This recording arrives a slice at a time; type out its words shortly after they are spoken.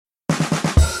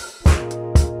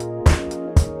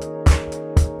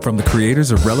From the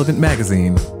creators of Relevant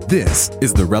Magazine, this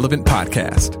is the Relevant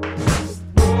Podcast.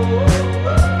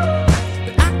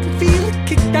 I can feel it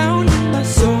kick down in my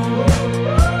soul,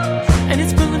 and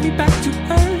it's pulling me back to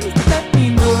earth. Let me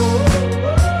know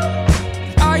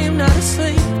I am not a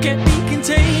slave, can't be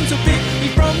contained. So pick me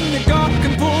from the dark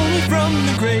and pull me from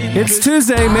the grave. It's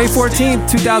Tuesday, May 14th,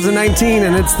 2019,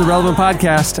 and it's the Relevant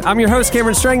Podcast. I'm your host,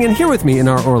 Cameron Strang, and here with me in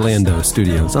our Orlando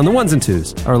studios, on the ones and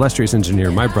twos, our illustrious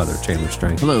engineer, my brother, Chandler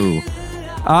Strang. Hello.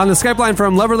 On the Skype line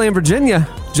from Loverland, Virginia,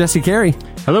 Jesse Carey.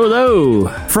 Hello, hello.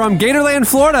 From Gatorland,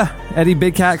 Florida, Eddie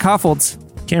Big Cat Koffolds.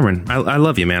 Cameron, I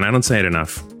love you, man. I don't say it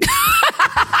enough.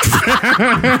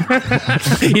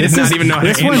 He does not even know how to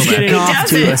handle This one's that. getting off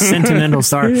to a sentimental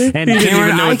start. And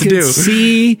Cameron, know I what to can do.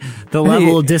 see the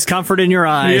level of discomfort in your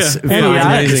eyes from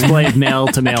the display of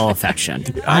male-to-male affection.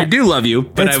 I do love you,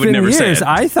 but It's I would been never years. say it.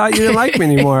 I thought you didn't like me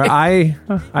anymore. I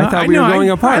thought we were going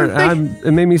apart.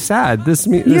 It made me sad. This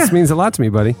means a lot to me,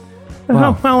 buddy.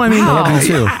 Wow. Well, I mean, I love you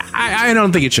too. I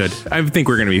don't think it should. I think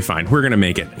we're going to be fine. We're going to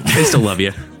make it. I still love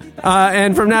you.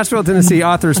 And from Nashville, Tennessee,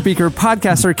 author, speaker,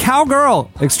 podcaster,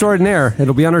 cowgirl extraordinaire.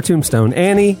 It'll be on her tombstone,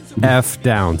 Annie F.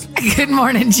 Downs. Good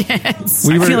morning, gents.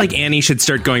 I feel like Annie should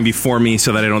start going before me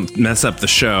so that I don't mess up the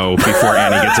show before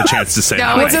Annie gets a chance to say No,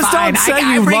 hi. Well, it's just fine. don't say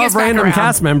I you bring love us back random around.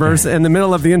 cast members in the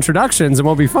middle of the introductions, and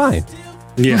we'll be fine.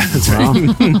 Yeah, that's Well,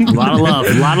 right. a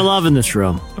lot of love in this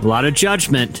room. A lot of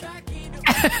judgment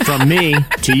from me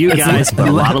to you guys, but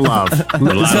a lot of love. A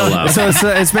lot of love. So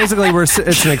it's basically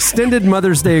it's an extended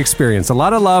Mother's Day experience. A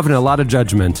lot of love and a lot of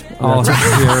judgment. All here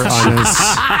on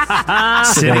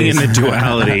this. Sitting in the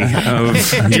duality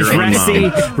of your own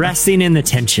mom. Resting in the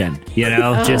tension,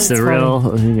 just a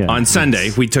real... Yeah. On Sunday,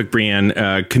 we took Brienne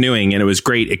canoeing, and it was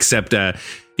great, except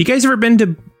you guys ever been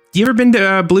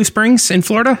to Blue Springs in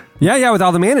Florida? Yeah, with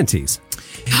all the manatees.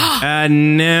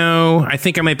 No, I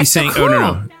think I might be saying. cool.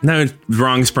 Oh, no,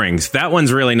 wrong Springs. That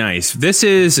one's really nice. This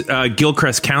is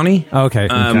Gilchrist County. Okay.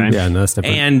 Yeah, no, that's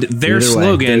different. And their Either way,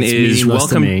 slogan it's is meaningless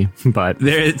to welcome. me, but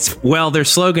Their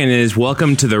slogan is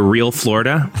welcome to the real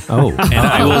Florida. Oh. And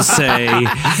I will say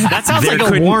that sounds there like a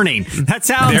couldn't- warning. That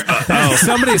sounds.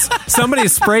 Somebody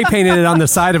spray painted it on the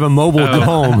side of a mobile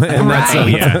home, and that's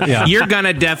Right. Yeah. You're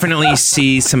gonna definitely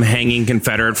see some hanging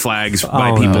Confederate flags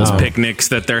by people's picnics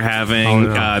that they're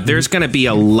having. There's gonna be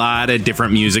a lot of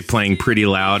different music playing pretty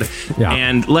loud. Yeah.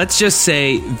 And let's just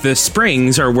say the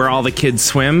springs are where all the kids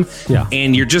swim. Yeah.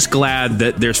 And you're just glad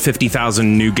that there's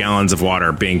 50,000 new gallons of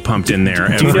water being pumped in there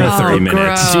you every know- 30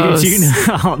 minutes.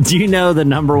 Do you know the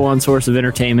number one source of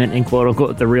entertainment in quote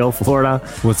unquote the real Florida?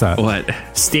 What's that? What?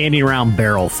 Standing around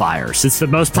barrel fires. It's the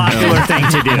most popular thing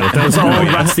to do. Those old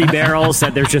rusty barrels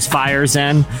that there's just fires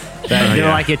in. They're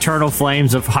like eternal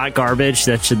flames of hot garbage.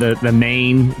 That's the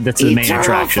main. That's the main Eternal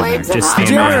attraction. There. flames of Just hot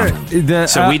stand garbage. around.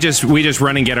 So we just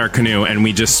run and get our canoe and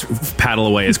we just paddle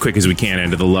away as quick as we can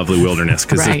into the lovely wilderness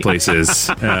because Right. this place is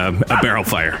a barrel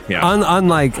fire. Yeah.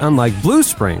 Unlike Blue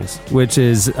Springs, which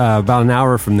is about an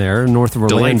hour from there, north of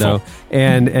Orlando, Delightful.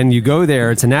 and you go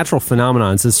there, it's a natural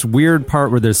phenomenon. It's this weird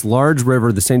part where this large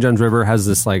river, the St. Johns River, has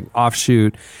this like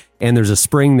offshoot, and there's a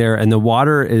spring there, and the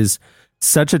water is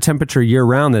such a temperature year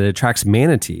round that it attracts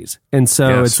manatees. And so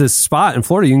Yes. it's this spot in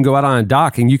Florida. You can go out on a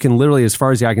dock and you can literally, as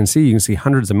far as the eye can see, you can see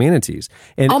hundreds of manatees.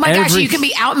 And Oh my gosh, you can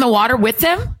be out in the water with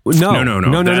them? No.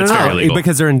 That's very illegal.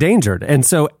 because they're endangered. And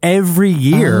so every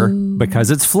year,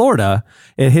 because it's Florida,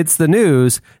 it hits the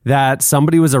news that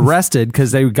somebody was arrested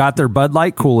because they got their Bud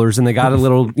Light coolers and they got a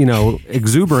little,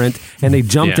 exuberant, and they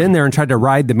jumped Yeah. in there and tried to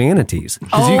ride the manatees.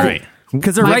 Great.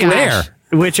 Because they're My right gosh. there.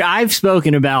 Which I've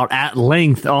spoken about at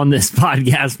length on this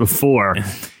podcast before.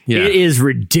 Yeah. It is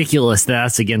ridiculous that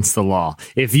that's against the law.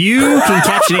 If you can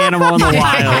catch an animal in the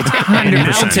wild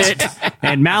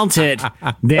and mount it,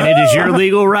 then it is your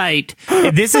legal right.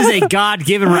 This is a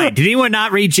God-given right. Did anyone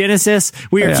not read Genesis?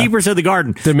 We are keepers of the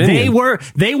garden. Dominion.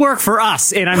 They work for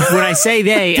us. And when I say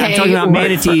they, I'm talking about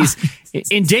manatees,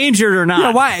 endangered or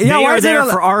not. why they are is it there a-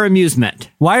 for our amusement.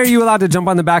 Why are you allowed to jump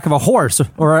on the back of a horse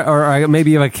or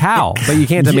maybe of a cow, but you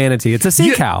can't a manatee? It's a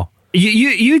sea cow.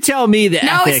 You tell me the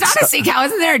No, ethics. it's not a sea cow.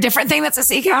 Isn't there a different thing that's a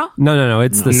sea cow? No,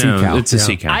 it's the sea cow. It's a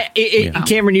sea cow.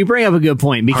 Cameron, you bring up a good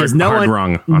point because Hard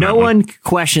wrong on no that one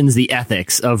questions the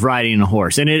ethics of riding a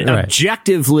horse, and it Right.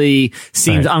 objectively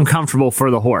seems uncomfortable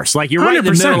for the horse. Like you're right in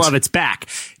the 100%. middle of its back.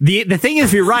 The thing is,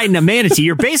 if you're riding a manatee,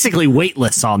 you're basically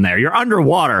weightless on there. You're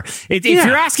underwater. If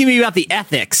you're asking me about the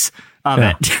ethics of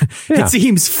it. Yeah. It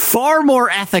seems far more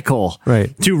ethical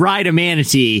to ride a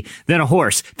manatee than a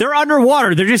horse. They're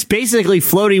underwater. They're just basically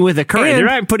floating with a current. They're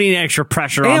not putting extra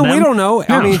pressure on them. And we don't know.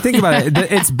 I mean, think about it.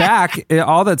 Its back,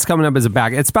 all that's coming up is a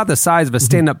back. It's about the size of a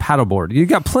stand-up paddleboard. You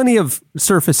got plenty of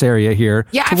surface area here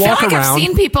to I feel walk like around. I've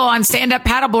seen people on stand-up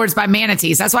paddleboards by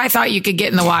manatees. That's why I thought you could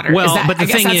get in the water. Well, but the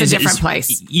thing that's is, a different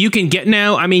place. You can get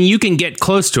you can get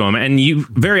close to them, and you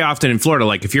very often in Florida,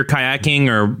 like if you're kayaking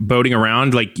or boating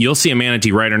around, like you'll see a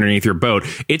manatee right underneath your boat.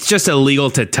 It's just illegal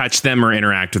to touch them or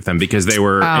interact with them because they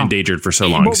were endangered for so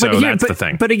long. That's the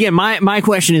thing. But again, my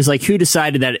question is like, who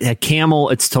decided that a camel,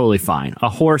 it's totally fine. A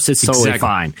horse, it's totally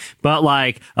fine. But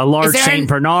like a large Saint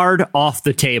Bernard, off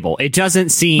the table. It doesn't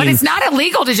seem. But it's not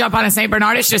illegal to jump on a Saint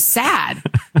Bernard. It's just sad.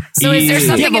 So is there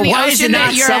something in the ocean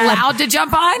that you're allowed to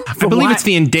jump on? I believe it's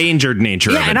the endangered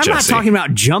nature of it, and I'm not talking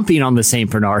about jumping on the Saint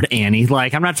Bernard, Annie.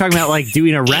 Like, I'm not talking about like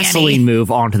doing a wrestling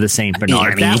move onto the Saint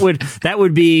Bernard. That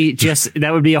would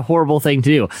be a horrible thing to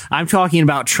do. I'm talking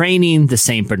about training the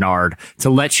Saint Bernard to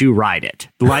let you ride it,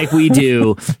 like we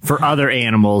do for other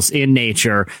animals in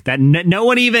nature. That no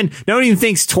one even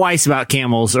thinks twice about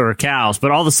camels or cows,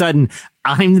 but all of a sudden,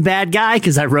 I'm the bad guy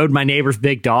because I rode my neighbor's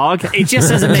big dog. It just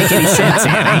doesn't make any sense,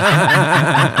 Annie.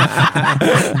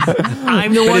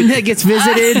 I'm the one that gets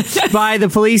visited by the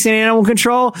police and animal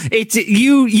control. It's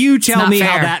you tell me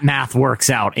how that math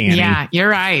works out, Annie. Yeah, you're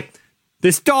right.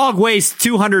 This dog weighs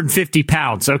 250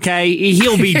 pounds, okay?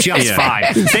 He'll be just fine.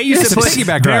 They used to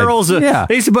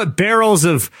put barrels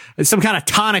of some kind of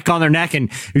tonic on their neck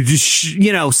and,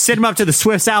 send them up to the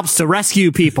Swiss Alps to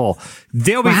rescue people.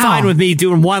 They'll be fine with me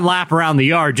doing one lap around the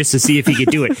yard just to see if he could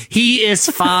do it. He is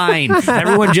fine.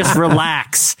 Everyone just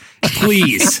relax,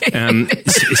 please.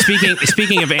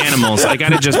 Speaking of animals, I got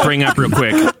to just bring up real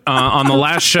quick. On the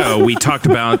last show, we talked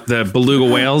about the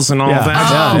beluga whales and all of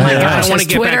that. Oh my gosh, I don't want to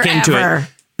get back into it.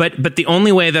 But the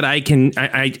only way that I can,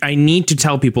 I need to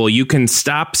tell people, you can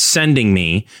stop sending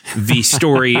me the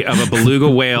story of a beluga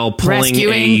whale pulling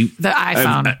rescuing the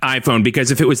iPhone. iPhone, because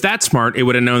if it was that smart, it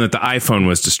would have known that the iPhone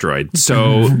was destroyed.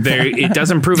 So it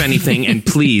doesn't prove anything. And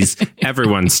please,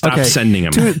 everyone, stop sending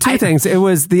them. Two things. It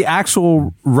was the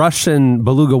actual Russian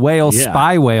beluga whale,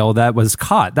 spy whale that was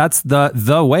caught. That's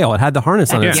the whale. It had the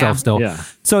harness on itself still. Yeah.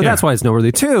 So that's why it's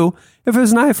noteworthy. Two, if it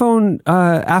was an iPhone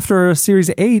after a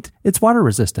Series 8, it's water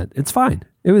resistant. It's fine.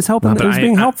 It was helping. It was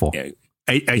being helpful.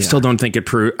 I still don't think it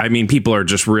proved. I mean, people are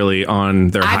just really on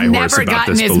their high horse about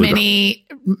this. I've never gotten as many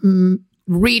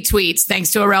retweets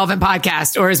thanks to a relevant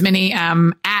podcast, or as many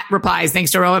at replies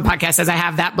thanks to a relevant podcast as I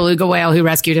have that beluga whale who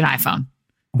rescued an iPhone.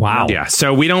 Wow. Yeah.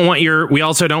 So we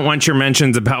also don't want your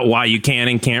mentions about why you can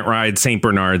and can't ride St.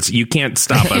 Bernards. You can't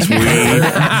stop us.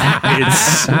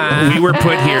 We were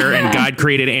put here and God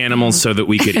created animals so that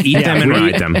we could eat them and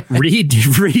ride them. Read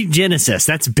Genesis.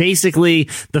 That's basically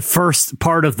the first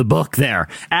part of the book there.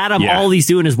 Adam, all he's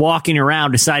doing is walking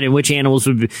around deciding which animals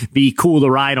would be cool to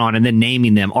ride on and then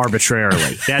naming them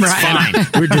arbitrarily. That's fine.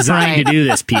 We're designed to do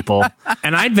this, people.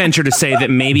 And I'd venture to say that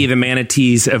maybe the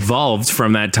manatees evolved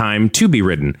from that time to be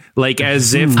ridden. Like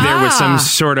as if there was some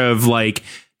sort of like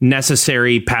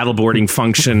necessary paddleboarding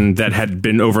function that had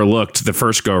been overlooked the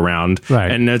first go around.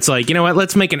 Right. And it's like, you know what,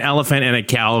 let's make an elephant and a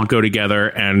cow go together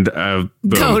and boom.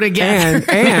 Go together.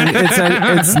 And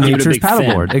it's nature's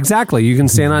paddleboard. Fin. Exactly. You can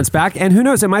stand on its back, and who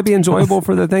knows, it might be enjoyable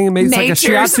for the thing. It makes like a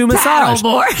shiatsu massage.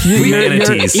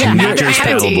 Manatees. Nature's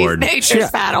paddleboard. Nature's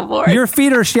paddleboard. Your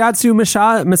feet are shiatsu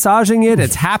massaging it.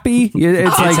 It's happy.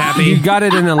 It's like happy. You got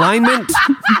it in alignment.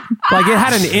 Like it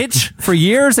had an itch for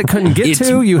years it couldn't get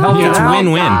to. You helped it It's out.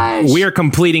 win-win. We are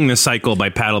completing the cycle by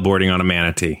paddleboarding on a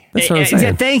manatee. That's what I'm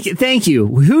saying. Thank you.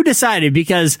 Who decided?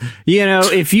 Because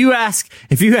if you ask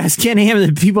Ken Ham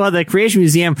and the people at the Creation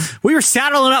Museum, we were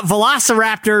saddling up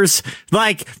velociraptors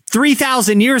like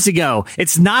 3,000 years ago.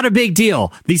 It's not a big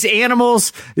deal. These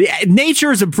animals,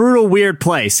 nature is a brutal, weird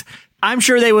place. I'm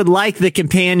sure they would like the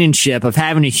companionship of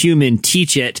having a human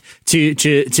teach it to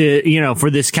for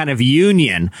this kind of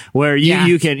union where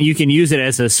you can use it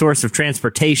as a source of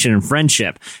transportation and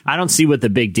friendship. I don't see what the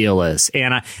big deal is.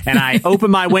 And I open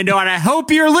my window and I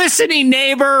hope you're listening,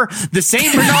 neighbor. The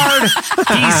Saint Bernard,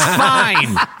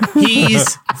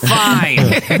 he's fine.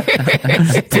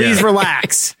 Please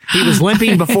relax. He was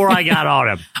limping before I got on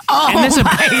him. And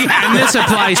this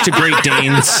applies to Great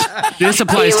Danes. This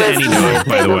applies to any dog,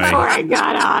 by the way. I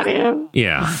got on him.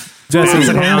 Yeah.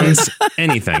 Basset hounds,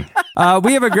 anything.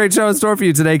 We have a great show in store for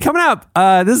you today. Coming up,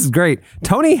 this is great.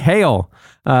 Tony Hale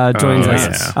joins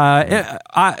us.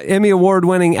 Emmy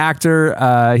Award-winning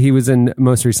actor. He was in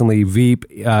most recently Veep,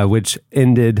 which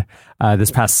ended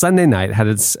this past Sunday night, had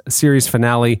its series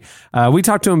finale. We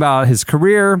talked to him about his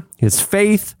career, his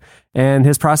faith, and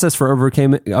his process for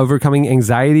overcoming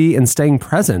anxiety and staying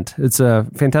present. It's a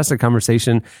fantastic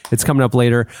conversation. It's coming up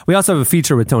later. We also have a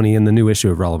feature with Tony in the new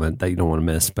issue of Relevant that you don't want to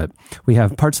miss, but we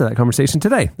have parts of that conversation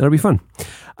today. That'll be fun.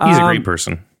 He's a great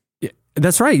person.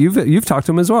 That's right. You've talked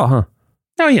to him as well, huh?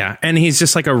 Oh yeah, and he's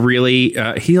just like a really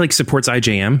he like supports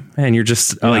IJM, and you're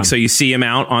just like, so you see him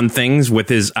out on things with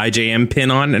his IJM pin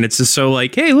on, and it's just so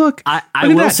like, hey, look. I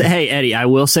will say, hey Eddie, I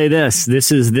will say this.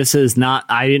 This is not.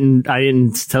 I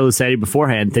didn't tell this to Eddie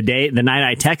beforehand. The night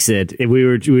I texted, we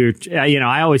were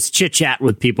I always chit chat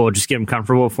with people, just get them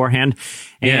comfortable beforehand,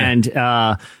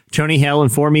 and Tony Hale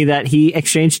informed me that he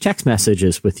exchanged text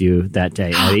messages with you that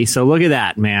day, Eddie. So look at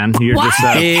that, man. You're what?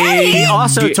 just. He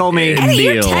also told me. Eddie,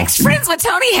 you're text friends with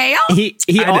Tony Hale?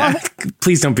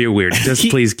 Please don't be weird. Just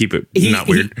please keep it not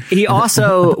weird. He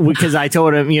also, because I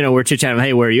told him, we're chit-chatting,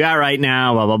 hey, where are you at right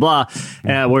now? Blah, blah,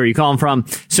 blah. Where are you calling from?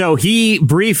 So he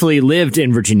briefly lived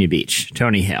in Virginia Beach,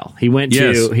 Tony Hale. He went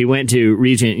to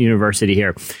Regent University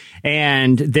here.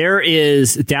 And there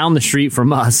is down the street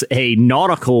from us a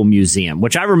nautical museum,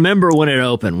 which I remember when it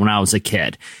opened when I was a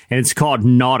kid. And it's called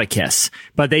Nauticus.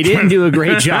 But they didn't do a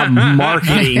great job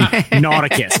marketing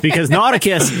Nauticus, because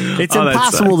Nauticus, it's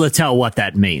impossible to tell what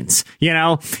that means,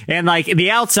 And like the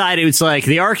outside, it's like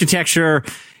the architecture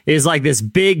is like this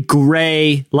big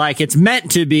gray, like it's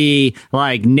meant to be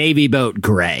like Navy boat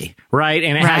gray, right?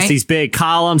 And it has these big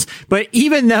columns, but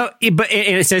even though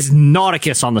it says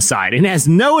Nauticus on the side, it has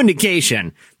no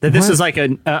indication that this is like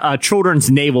a children's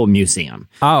naval museum.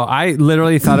 Oh, I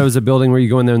literally thought it was a building where you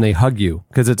go in there and they hug you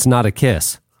because it's not a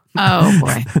kiss. Oh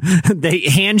boy! They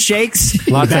handshakes,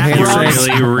 lots of handshakes.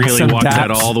 Really walked that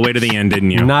all the way way to the end,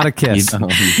 didn't you? Not a kiss.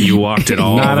 You walked it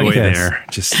all the way there.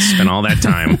 Just spent all that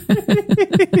time.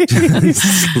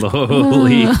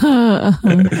 Slowly.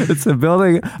 It's a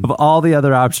building of all the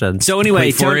other options. So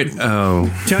anyway,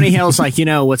 Tony Hale's like,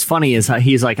 what's funny is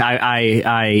he's like,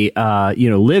 I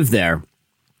lived there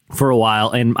for a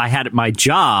while, and I had my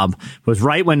job was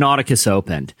right when Nauticus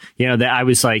opened. I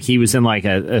was like, he was in like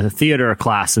a theater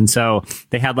class, and so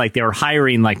they were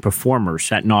hiring like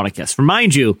performers at Nauticus.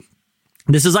 Remind you,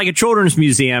 this is like a children's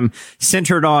museum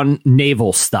centered on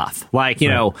naval stuff. Like,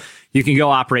 you can go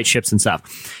operate ships and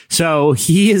stuff. So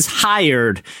he is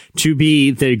hired to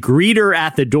be the greeter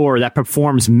at the door that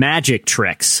performs magic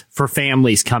tricks for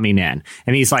families coming in.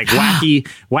 And he's like wacky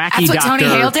That's what doctor. Tony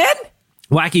Hale did?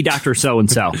 Wacky Dr.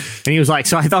 So-and-so. And he was like,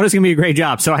 so I thought it was going to be a great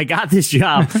job. So I got this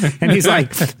job. And he's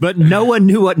like, but no one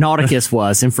knew what Nauticus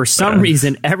was. And for some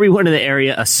reason, everyone in the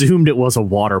area assumed it was a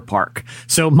water park.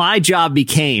 So my job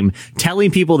became telling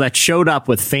people that showed up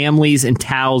with families and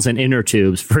towels and inner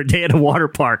tubes for a day at a water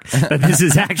park that this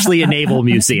is actually a naval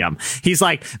museum. He's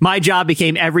like, my job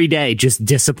became every day just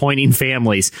disappointing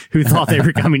families who thought they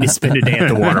were coming to spend a day at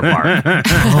the water park.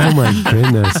 Oh my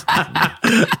goodness.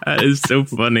 That is so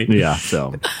funny. Yeah. So.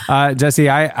 Jesse,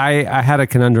 I had a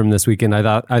conundrum this weekend.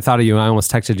 I thought of you. I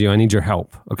almost texted you. I need your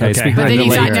help. Okay. But then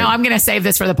you thought, no, I'm going to save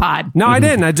this for the pod. No, I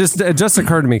didn't. It just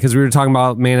occurred to me because we were talking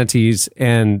about manatees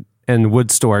and wood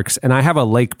storks, and I have a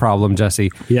lake problem, Jesse.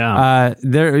 Yeah.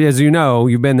 There, as you know,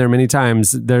 you've been there many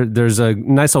times. There's a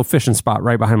nice little fishing spot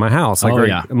right behind my house.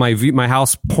 My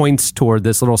house points toward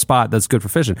this little spot that's good for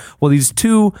fishing. Well, these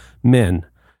two men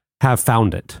have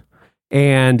found it,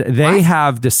 and they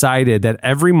have decided that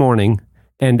every morning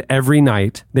and every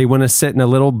night, they want to sit in a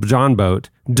little John boat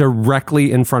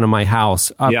directly in front of my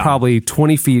house, probably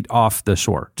 20 feet off the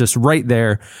shore, just right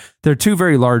there. They're two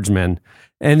very large men,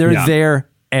 and they're there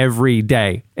every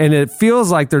day. And it feels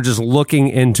like they're just looking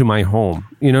into my home.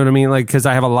 You know what I mean? Like, because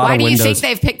I have a lot of windows. Why do you think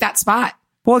they've picked that spot?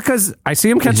 Well, because I see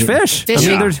them catch fish.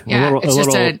 Fishing. It's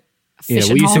just a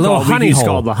fishing we used to hole.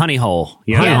 call the honey hole.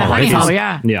 Honey hole,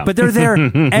 yeah. But they're there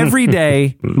every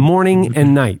day, morning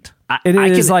and night. And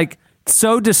it is like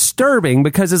so disturbing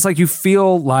because it's like you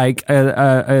feel like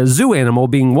a zoo animal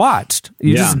being watched.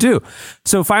 You just do.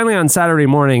 So finally on Saturday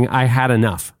morning, I had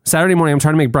enough. Saturday morning, I'm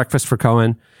trying to make breakfast for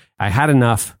Cohen. I had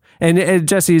enough. And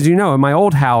Jesse, as you know, in my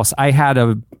old house, I had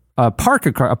a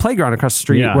playground across the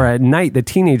street where at night the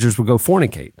teenagers would go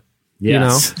fornicate.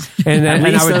 Yes. And then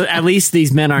at least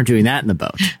these men aren't doing that in the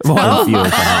boat. Well,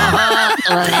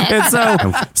 and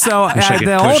so at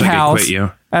the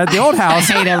old house,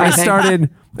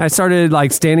 I started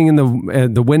like standing in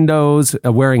the windows,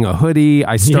 wearing a hoodie.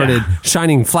 I started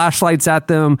shining flashlights at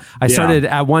them. I started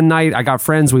at one night, I got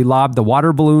friends. We lobbed the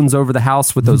water balloons over the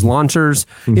house with those launchers,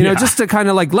 just to kind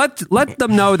of like let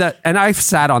them know that. And I've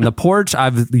sat on the porch.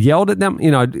 I've yelled at them,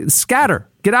 scatter,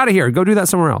 get out of here, go do that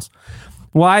somewhere else.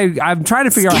 Well, I'm trying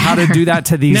to figure out how to do that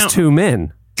to these two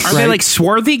men. Are they like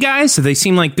swarthy guys? Do they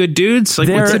seem like good dudes? Like,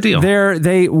 what's the deal?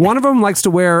 One of them likes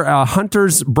to wear a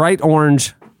Hunter's bright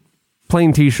orange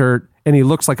plain T-shirt, and he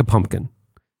looks like a pumpkin.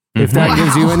 If that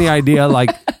gives you any idea, like,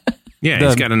 yeah,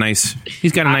 he's got a nice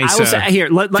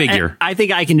figure. I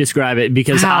think I can describe it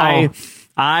because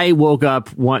I woke up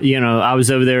I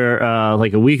was over there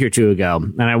like a week or two ago,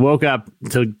 and I woke up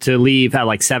to leave at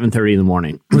like 7:30 in the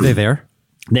morning. Were they there?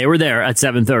 They were there at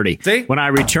 7:30. See? When I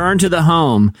returned to the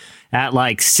home at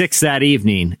like 6 that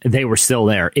evening, they were still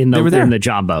there in the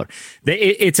John boat.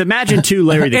 It's imagine two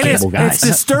Larry the Cable Guys. It's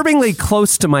disturbingly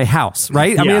close to my house,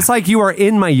 right? I mean, it's like you are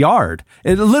in my yard.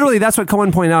 Literally, that's what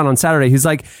Cohen pointed out on Saturday. He's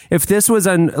like, if this was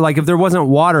if there wasn't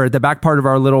water at the back part of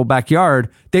our little backyard,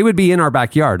 they would be in our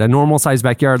backyard, a normal sized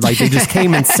backyard. Like they just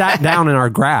came and sat down in our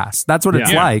grass. That's what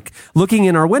it's like looking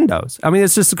in our windows. I mean,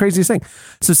 it's just the craziest thing.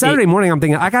 So Saturday morning, I'm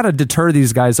thinking, I got to deter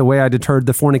these guys the way I deterred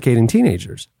the fornicating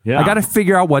teenagers. Yeah. I got to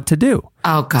figure out what to do.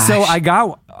 Oh gosh. So I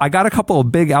got a couple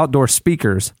of big outdoor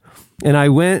speakers, and I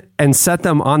went and set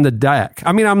them on the deck.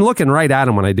 I mean, I'm looking right at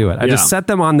them when I do it. I just set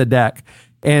them on the deck,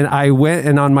 and I went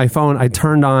and on my phone I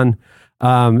turned on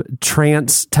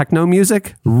trance techno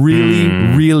music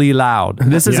really loud.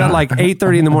 This is at like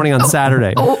 8:30 in the morning on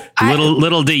Saturday.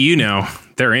 Little do you know,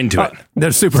 they're into it.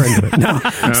 They're super into it. No.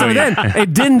 Then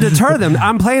it didn't deter them.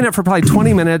 I'm playing it for probably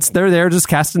 20 minutes. They're there just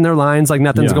casting their lines like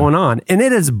nothing's going on. And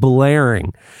it is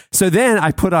blaring. So then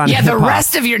I put on the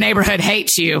rest of your neighborhood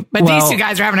hates you, but these two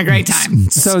guys are having a great time.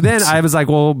 So then I was like,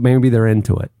 well, maybe they're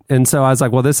into it. And so I was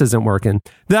like, well, this isn't working.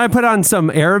 Then I put on some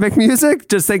Arabic music,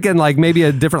 just thinking like maybe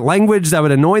a different language that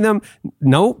would annoy them.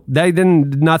 Nope, they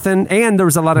didn't, nothing. And there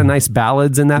was a lot of nice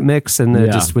ballads in that mix, and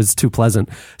it just was too pleasant.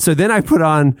 So then I put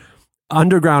on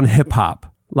underground hip hop,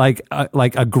 like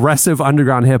aggressive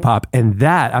underground hip hop. And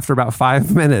that after about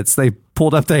 5 minutes, they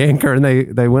pulled up the anchor and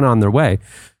they went on their way.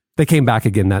 They came back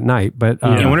again that night. But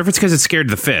I wonder if it's because it scared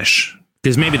the fish.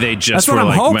 Because maybe they just that's what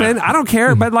I'm hoping. I don't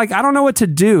care, but like I don't know what to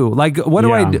do. Like, what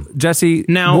do I do, Jesse?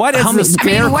 Now, what is the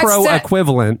scarecrow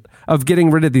equivalent of getting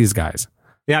rid of these guys?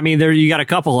 Yeah, I mean, you got a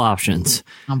couple options.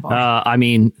 I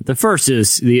mean, the first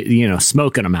is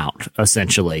smoking them out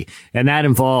essentially, and that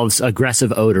involves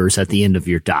aggressive odors at the end of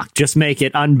your dock. Just make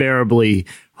it unbearably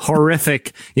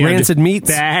horrific, rancid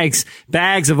meats,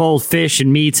 bags of old fish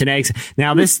and meats and eggs.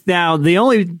 Now the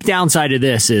only downside of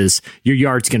this is your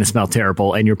yard's going to smell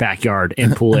terrible, and your backyard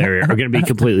and pool area are going to be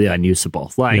completely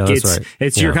unusable. Like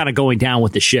you're kind of going down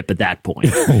with the ship at that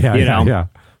point. Yeah.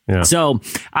 So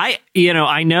I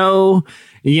know.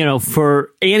 For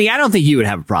Annie, I don't think you would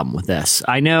have a problem with this.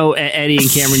 I know Eddie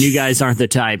and Cameron, you guys aren't the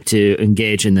type to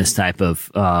engage in this type of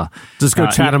just go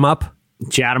chat them up.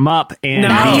 Chat them up. And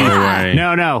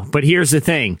no. But here's the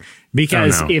thing.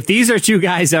 Because if these are two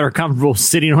guys that are comfortable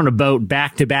sitting on a boat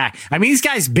back to back, I mean, these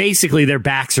guys basically their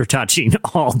backs are touching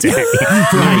all day.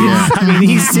 I mean,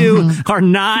 these two are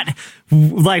not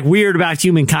like weird about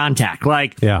human contact.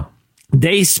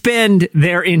 They spend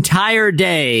their entire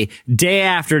day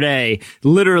after day,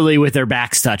 literally with their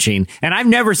backs touching. And I've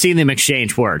never seen them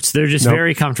exchange words. They're just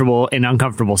very comfortable in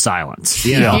uncomfortable silence.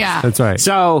 Yeah, that's right.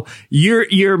 So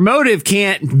your motive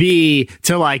can't be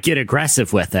to like get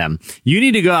aggressive with them. You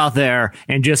need to go out there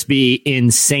and just be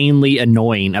insanely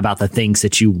annoying about the things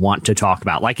that you want to talk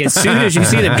about. Like as soon as you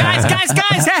see them, guys,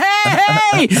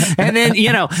 hey, and then,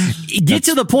 get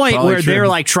to the point where they're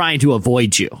like trying to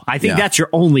avoid you. I think that's your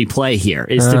only play here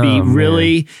is to be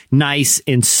really nice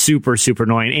and super, super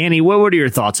annoying. Annie, what are your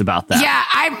thoughts about that?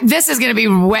 Yeah, this is going to be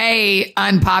way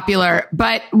unpopular,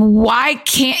 but why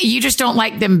can't you just don't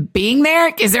like them being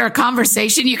there? Is there a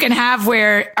conversation you can have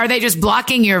where are they just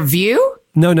blocking your view?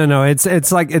 No.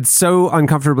 It's like it's so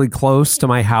uncomfortably close to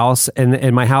my house,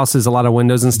 and my house is a lot of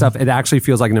windows and stuff. It actually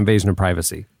feels like an invasion of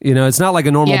privacy. It's not like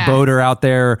a normal boater out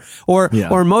there or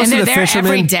most of the fishermen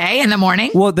every day in the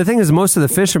morning. Well, the thing is, most of the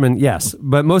fishermen, yes,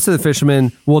 but most of the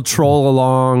fishermen will troll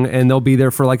along and they'll be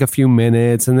there for like a few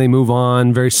minutes and they move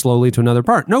on very slowly to another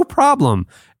part. No problem.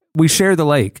 We share the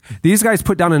lake. These guys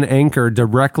put down an anchor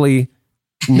directly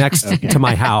next to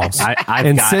my house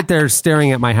sit there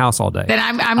staring at my house all day. Then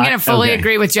I'm going to fully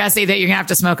agree with Jesse that you're going to have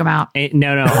to smoke them out.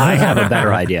 No, I have a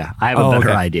better idea.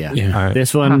 idea. Yeah. Right.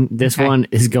 This one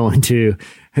is going to,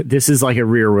 this is like a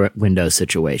rear window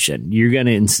situation. You're going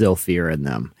to instill fear in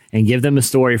them and give them a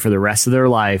story for the rest of their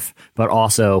life, but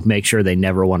also make sure they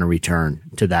never want to return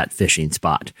to that fishing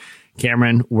spot.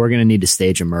 Cameron, we're going to need to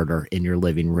stage a murder in your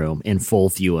living room in full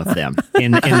view of them. Oh,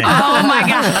 my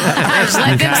God.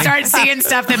 Let them start seeing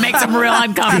stuff that makes them real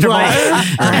uncomfortable.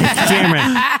 Cameron,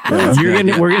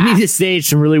 We're gonna need to stage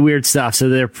some really weird stuff, so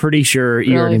they're pretty sure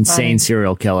you're an insane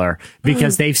serial killer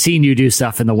because they've seen you do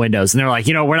stuff in the windows, and they're like,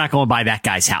 we're not going by that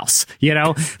guy's house.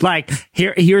 Like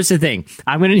here's the thing: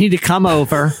 I'm gonna need to come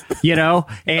over,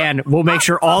 and we'll make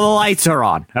sure all the lights are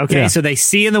on. Okay, so they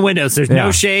see in the windows. There's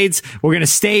no shades. We're gonna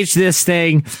stage this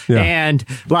thing, and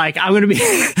like I'm gonna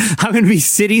be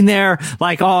sitting there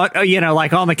like on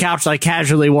the couch, like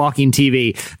casually walking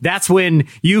TV. That's when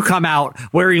you come out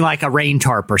wearing like a rain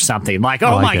tarp or something. Like,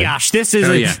 oh my gosh, this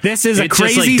is a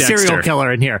crazy serial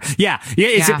killer in here.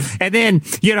 And then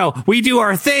we do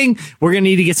our thing. We're gonna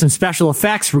need to get some special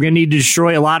effects. We're gonna need to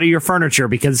destroy a lot of your furniture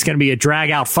because it's gonna be a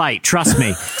drag out fight. Trust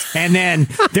me. And then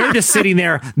they're just sitting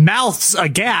there, mouths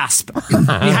aghast,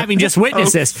 having just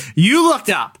witnessed this. You looked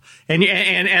up.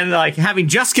 And like having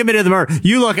just committed the murder,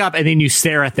 you look up and then you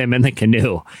stare at them in the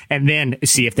canoe and then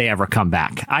see if they ever come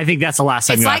back. I think that's the last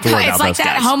time you have to worry about those guys. It's like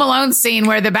that Home Alone scene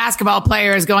where the basketball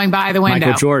player is going by the window.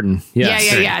 Michael Jordan.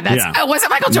 Yes. Yeah. Was it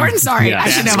Michael Jordan? Sorry. I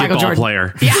should know Michael Jordan.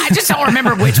 Player. Yeah, I just don't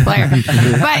remember which player.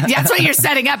 But that's what you're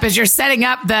setting up is you're setting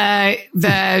up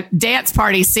the dance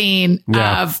party scene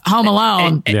of Home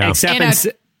Alone.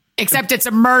 Except it's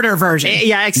a murder version.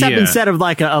 Instead of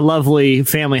like a lovely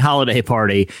family holiday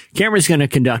party, Cameron's going to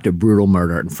conduct a brutal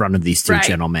murder in front of these two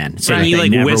gentlemen. So and you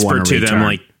like whisper to them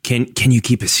like, can you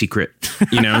keep a secret?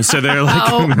 So they're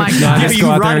like, oh my God. Just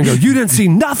go out there and go, you didn't see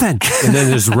nothing. And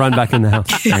then just run back in the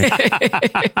house. Right.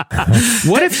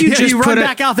 What if you just run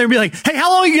back out there and be like, hey,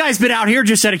 how long have you guys been out here?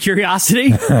 Just out of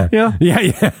curiosity.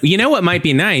 Yeah. You know what might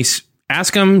be nice?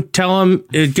 Ask them, tell them,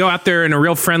 go out there in a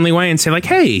real friendly way and say like,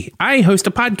 hey, I host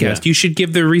a podcast. Yeah. You should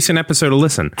give the recent episode a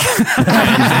listen. And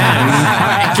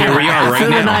then, here we are right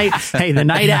now. The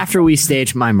night after we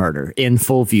stage my murder in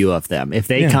full view of them, if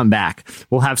they come back,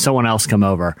 we'll have someone else come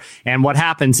over. And what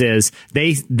happens is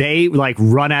they like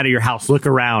run out of your house, look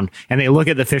around, and they look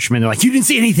at the fishermen. They're like, you didn't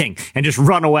see anything, and just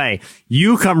run away.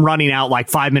 You come running out like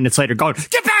 5 minutes later going,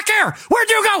 get back here. Where'd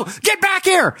you go? Get back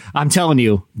here. I'm telling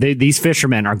you, these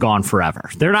fishermen are gone forever.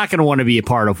 They're not going to want to be a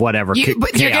part of whatever chaos is going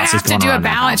on. You're going to have to do a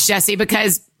balance, Jesse,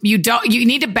 because you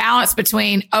need to balance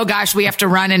between, oh gosh, we have to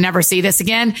run and never see this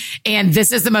again. And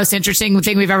this is the most interesting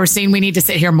thing we've ever seen. We need to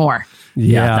sit here more.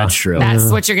 Yeah, that's true.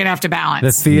 That's what you're going to have to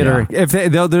balance. The theater, if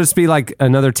they'll just be like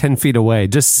another 10 feet away,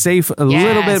 just safe, a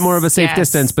little bit more of a safe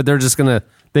distance, but they're just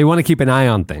they want to keep an eye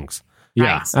on things.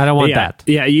 Yeah, right. I don't want that.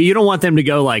 Yeah, you don't want them to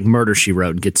go like Murder, She Wrote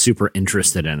and get super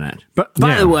interested in it. But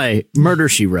by the way, Murder,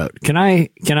 She Wrote. Can I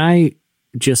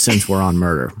just, since we're on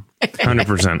murder,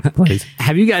 100%, please.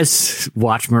 Have you guys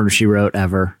watched Murder, She Wrote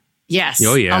ever? Yes.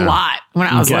 Oh yeah, a lot when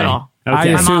I was little. Okay. I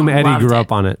assume Eddie grew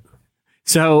up on it.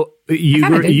 So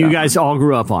you guys all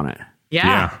grew up on it.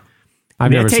 Yeah.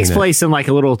 It takes place in like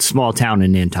a little small town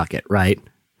in Nantucket, right?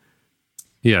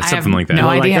 Yeah, something like that. No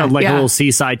idea. Like a little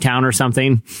seaside town or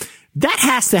something. That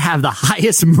has to have the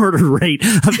highest murder rate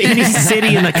of any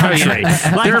city in the country.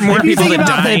 Like, there are more people that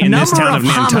die in this town of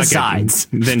Nantucket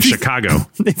than Chicago.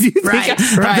 If you think of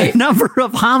the number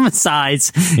of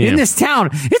homicides in this town,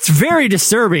 it's very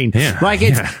disturbing. Yeah. Like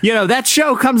that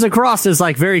show comes across as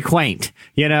like very quaint.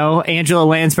 Angela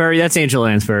Lansbury. That's Angela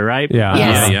Lansbury, right? Yeah.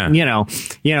 Yes.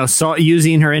 Yeah.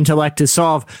 Using her intellect to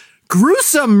solve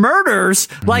gruesome murders.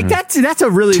 Like that's a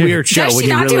really weird show. Does she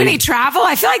not do any travel?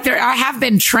 I feel like there have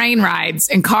been train rides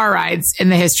and car rides in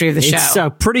the history of the show. It's a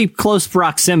pretty close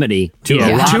proximity to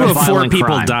a lot 2 of of 4 people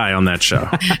crime. die on that show.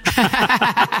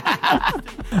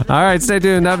 All right, stay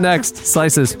tuned. Up next,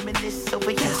 Slices.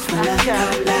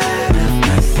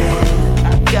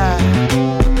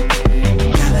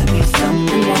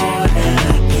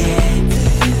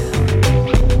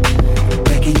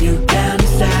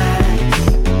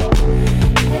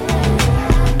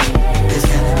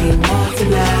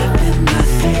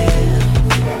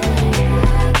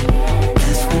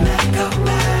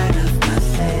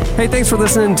 Hey, thanks for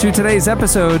listening to today's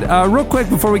episode. Real quick,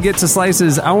 before we get to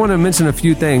Slices, I want to mention a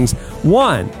few things.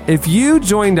 One, if you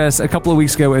joined us a couple of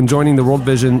weeks ago and joining the World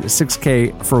Vision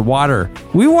 6K for water,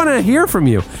 we want to hear from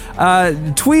you.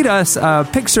 Tweet us a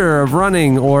picture of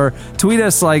running, or tweet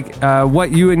us like what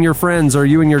you and your friends or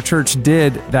you and your church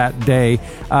did that day.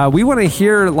 We want to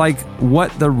hear like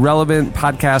what the relevant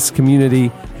podcast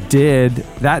community did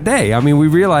that day. I mean, we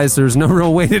realized there's no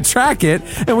real way to track it,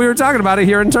 and we were talking about it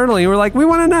here internally, and we're like, we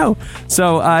want to know.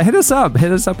 So hit us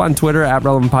up on Twitter at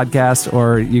Relevant Podcast,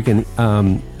 or you can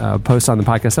post on the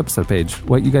podcast episode page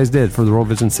what you guys did for the World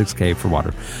Vision 6K for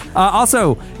water.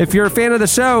 Also, if you're a fan of the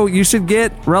show, you should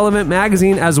get Relevant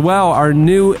Magazine as well. Our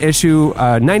new issue,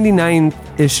 99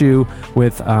 issue,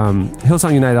 with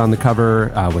Hillsong United on the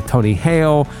cover, with Tony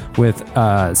Hale, with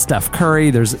Steph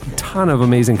Curry. There's a ton of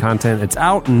amazing content. It's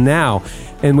out now.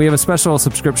 And we have a special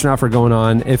subscription offer going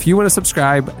on. If you want to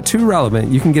subscribe to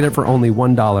Relevant, you can get it for only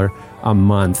 $1 a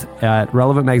month at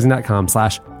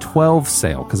relevantmagazine.com/12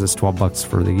 sale, because it's $12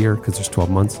 for the year, because there's 12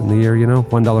 months in the year,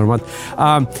 $1 a month.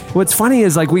 What's funny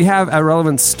is, like, we have at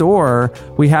Relevant store,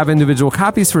 we have individual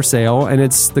copies for sale, and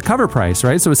it's the cover price,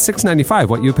 right? So it's $6.95,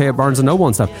 what you pay at Barnes & Noble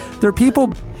and stuff. There are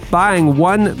people buying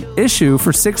one issue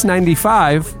for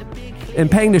 $6.95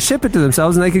 and paying to ship it to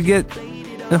themselves, and they could get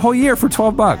a whole year for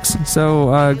 $12.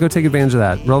 So go take advantage of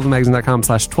that.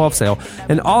 relevantmagazine.com/12 sale.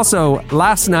 And also,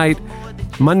 last night,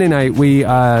 Monday night, we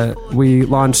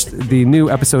launched the new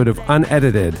episode of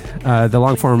Unedited, the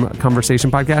long-form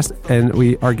conversation podcast,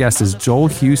 and our guest is Joel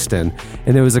Houston.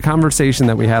 And it was a conversation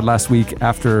that we had last week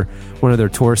after one of their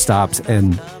tour stops,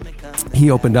 and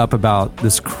he opened up about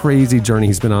this crazy journey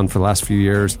he's been on for the last few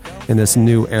years in this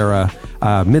new era,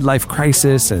 midlife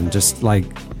crisis, and just like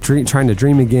trying to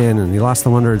dream again, and he lost the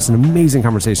wonder. It's an amazing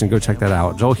conversation. Go check that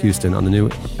out. Joel Houston on the new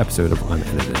episode of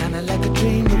Unedited. Kinda like a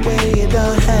dream, the way it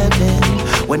all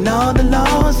happened. When all the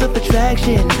laws of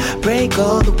attraction break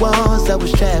all the walls I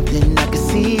was trapped in, I could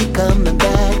see it coming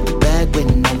back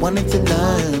when I wanted to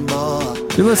learn more.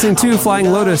 You're listening to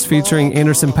Flying Lotus featuring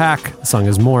Anderson .Paak. The song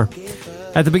is More.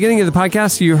 At the beginning of the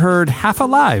podcast, you heard Half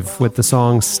Alive with the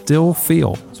song Still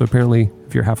Feel. So apparently,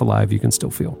 if you're half alive, you can still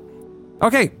feel.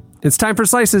 Okay, it's time for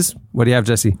slices. What do you have,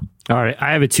 Jesse? All right,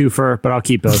 I have a twofer, but I'll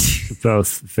keep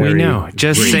both very We know.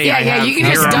 Just brief. say Yeah, I have, you can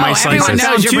here just are go. my Everyone slices.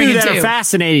 knows you're Two bringing that two. are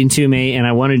fascinating to me, and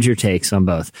I wanted your takes on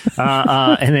both.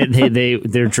 And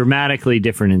they're dramatically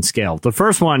different in scale. The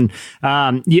first one,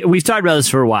 we've talked about this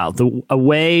for a while. A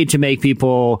way to make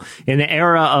people in the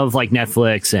era of like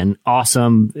Netflix and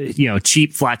awesome,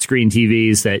 cheap flat screen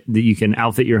TVs that you can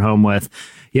outfit your home with.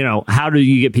 How do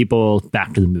you get people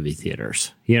back to the movie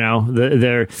theaters?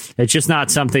 It's just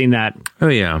not something that. Oh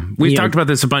yeah, we've talked about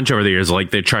this a bunch over the years.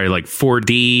 Like they try like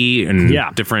 4D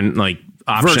and different like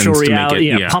options virtual to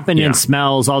reality, make it, pumping in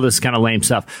smells, all this kind of lame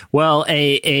stuff. Well,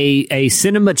 a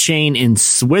cinema chain in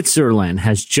Switzerland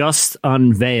has just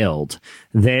unveiled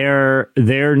their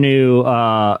new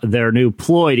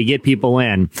ploy to get people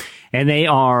in, and they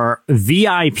are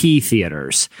VIP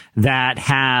theaters that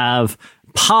have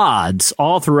pods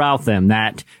all throughout them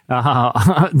that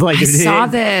like I saw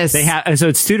this. They have, so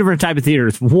it's two different type of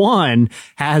theaters. One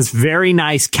has very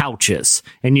nice couches,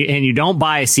 and you don't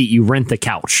buy a seat, you rent the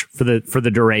couch for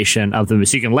the duration of the movie.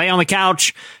 So you can lay on the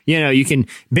couch, you can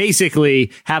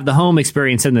basically have the home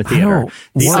experience in the theater.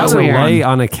 The Want other to one- lay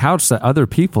on a couch that other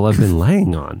people have been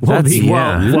laying on. well,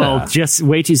 That's just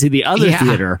wait till you see the other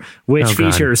theater, which Oh,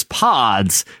 God. features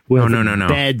pods with no.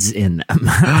 beds in them.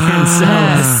 And so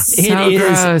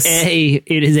gross.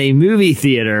 it is a movie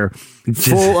theater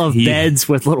full of beds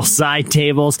with little side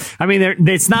tables. I mean,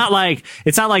 it's not like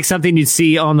something you'd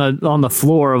see on the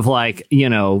floor of like, I don't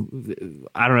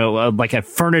know, like a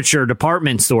furniture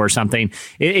department store or something.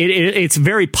 It's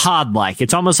very pod like.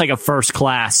 It's almost like a first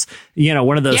class,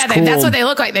 one of those. Yeah, cool, that's what they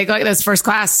look like. They go like those first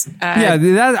class.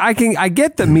 I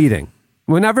get the meeting.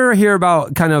 Whenever I hear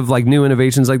about kind of like new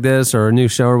innovations like this or a new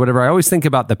show or whatever, I always think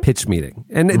about the pitch meeting.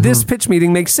 And this pitch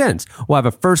meeting makes sense. We'll have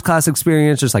a first class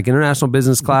experience, just like international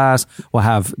business class. We'll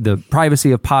have the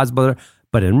privacy of pods, but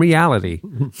in reality,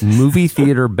 movie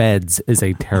theater beds is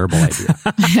a terrible idea.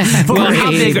 Well,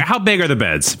 how big are the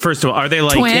beds? First of all, are they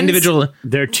like Twins? individual?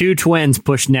 They're two twins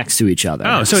pushed next to each other.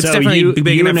 Oh, so it's definitely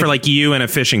big enough for like you and a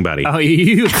fishing buddy. Oh,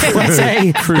 let's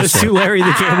say those two Larry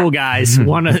the Cable guys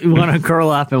want to curl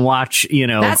up and watch.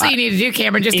 That's what you need to do,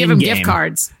 Cameron. Just give them in-game. gift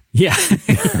cards. Yeah. Just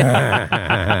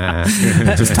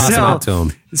toss them out to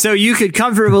them. So you could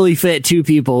comfortably fit two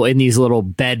people in these little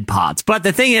bed pods. But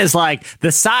the thing is, like,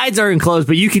 the sides are enclosed,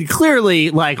 but you can clearly,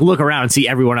 like, look around and see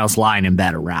everyone else lying in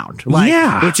bed around.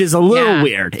 Like, which is a little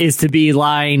weird, is to be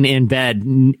lying in bed,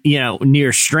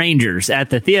 near strangers at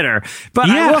the theater. But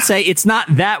I will say, it's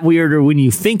not that weirder when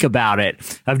you think about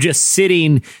it, of just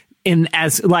sitting in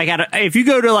as, like, if you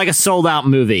go to, like, a sold out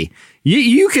movie,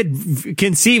 you could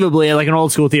conceivably, like an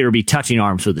old school theater, be touching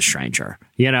arms with a stranger.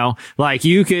 Like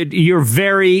you're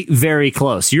very, very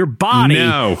close. Your body.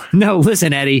 No,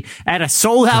 listen, Eddie, at a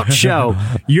sold out show,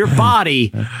 your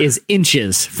body is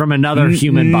inches from another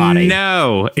human body.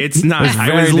 No, it's not.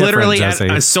 I was literally at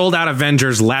a sold out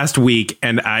Avengers last week,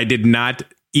 and I did not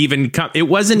even come. It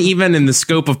wasn't even in the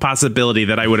scope of possibility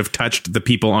that I would have touched the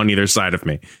people on either side of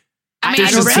me. I mean,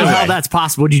 I don't see how that's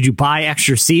possible. Did you buy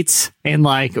extra seats and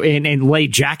and lay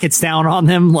jackets down on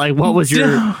them? Like, what was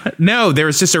your? No, there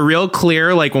was just a real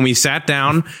clear, like when we sat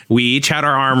down, we each had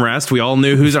our armrest. We all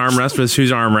knew whose armrest was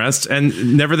whose armrest,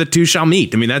 and never the two shall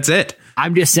meet. I mean, that's it.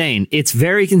 I'm just saying, it's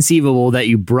very conceivable that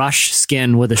you brush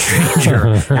skin with a stranger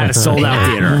at a sold out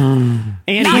theater.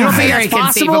 And very that's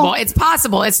possible? conceivable. It's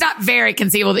possible. It's not very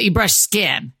conceivable that you brush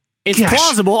skin. It's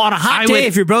plausible on a hot day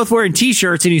if you're both wearing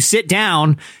t-shirts and you sit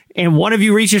down and one of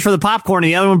you reaches for the popcorn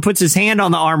and the other one puts his hand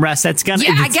on the armrest. That's gonna.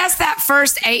 Yeah, I guess that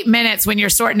first 8 minutes when you're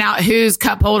sorting out whose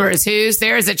cup holder is whose,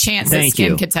 there is a chance that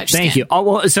skin could touch skin. Thank you. Oh,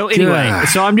 well, so anyway,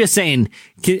 so I'm just saying,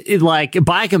 like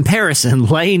by comparison,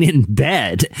 laying in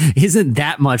bed isn't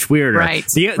that much weirder. Right.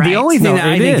 The only thing that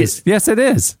I think is yes, it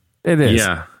is. It is.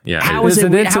 Yeah. Yeah. How is it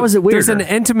weirder? There's an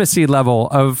intimacy level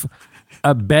of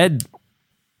a bed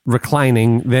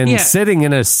reclining than sitting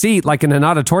in a seat like in an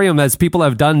auditorium as people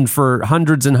have done for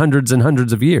hundreds and hundreds and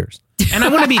hundreds of years. And I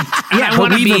want to be, but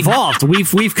we've evolved.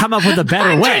 We've come up with a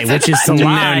better way, which is to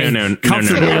lie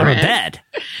comfortably on a bed.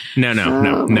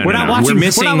 No. We're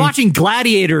not watching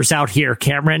gladiators out here,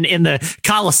 Cameron, in the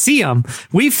Colosseum.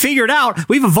 We've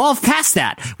evolved past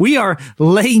that. We are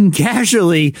laying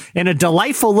casually in a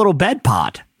delightful little bed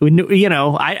pod. You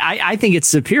know, I think it's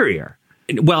superior.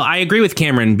 Well, I agree with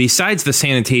Cameron. Besides the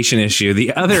sanitation issue,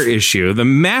 the other issue, the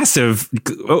massive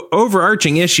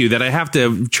overarching issue that I have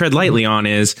to tread lightly on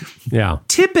is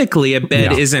typically a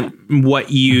bed isn't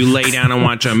what you lay down and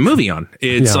watch a movie on.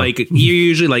 It's like you're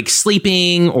usually like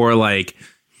sleeping or like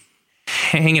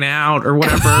hanging out or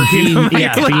whatever.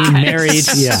 Being married.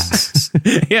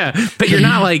 Yeah. But you're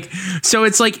not like, so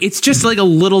it's like, it's just like a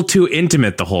little too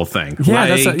intimate, the whole thing.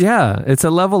 Yeah. Like, It's a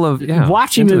level of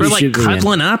watching movies. Or like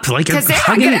cuddling up. Like, because they're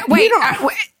not gonna, wait.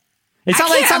 It's not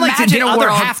like the other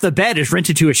half the bed is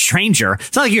rented to a stranger.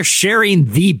 It's not like you're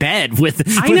sharing the bed with.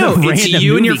 I know it's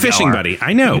you and your moviegoer. fishing buddy.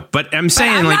 I know, but I'm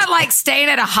saying I'm like not like staying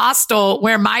at a hostel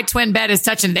where my twin bed is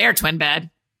touching their twin bed.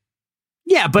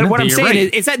 Yeah, but what I'm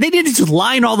saying is that they didn't just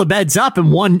line all the beds up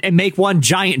and make one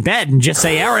giant bed and just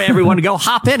say, all right, everyone go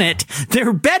hop in it.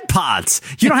 They're bed pods.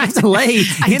 You don't have to lay in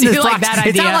this like box. that idea.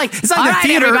 It's not like the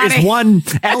theater is one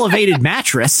elevated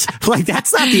mattress. Like,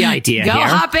 that's not the idea Go here.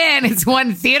 hop in. It's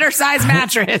one theater-sized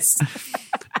mattress.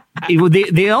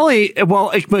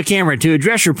 But Cameron, to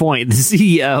address your point, the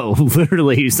CEO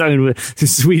literally was talking with the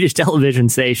Swedish television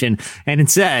station and it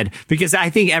said, because I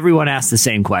think everyone asked the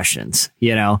same questions,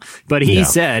 you know, but he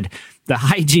said the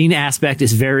hygiene aspect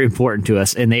is very important to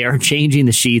us and they are changing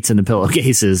the sheets and the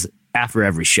pillowcases after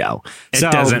every show. It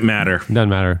doesn't matter. Doesn't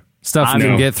matter. Stuff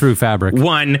can get through fabric.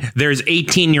 One, there's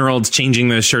 18-year-olds changing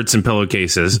those shirts and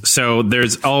pillowcases. So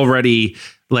there's already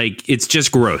like, it's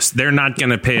just gross. They're not going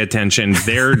to pay attention.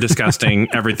 They're disgusting.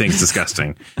 Everything's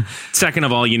disgusting. Second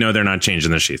of all, you know, they're not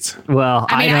changing the sheets. Well,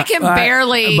 I can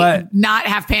barely not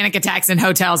have panic attacks in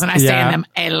hotels and I stay in them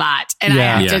a lot. And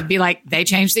I have to be like, they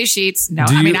changed these sheets. No,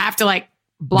 I have to like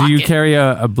block it. Do you carry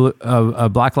a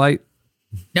black light?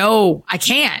 No, I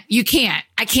can't. You can't.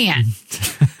 I can't.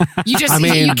 You just,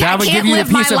 that would give you live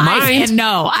the peace my of life mind. and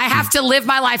know. I have to live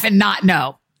my life and not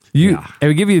know. It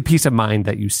would give you the peace of mind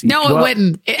that you see. No, it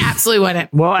wouldn't. It absolutely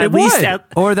wouldn't. Well,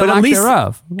 Or the lack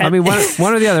thereof. I mean,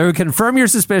 one or the other. It would confirm your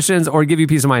suspicions or give you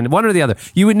peace of mind. One or the other.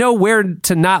 You would know where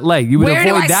to not lay. You would where avoid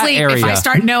do I that sleep area. if I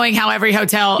start knowing how every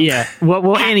hotel? Yeah.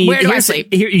 Well, Annie, where do I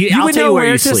sleep? You would know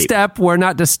where to step, where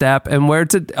not to step, and where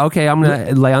to. Okay, I'm going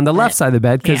to lay on the left side of the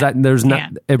bed because there's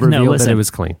not. It revealed that it was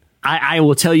clean. I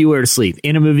will tell you where to sleep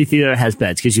in a movie theater that has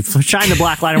beds because you shine the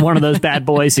black light on one of those bad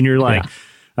boys and you're like,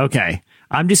 okay.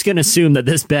 I'm just going to assume that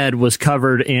this bed was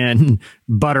covered in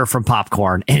butter from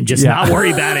popcorn and just not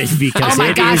worry about it because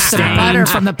it is the butter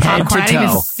from the popcorn. I didn't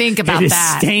even think about that. It is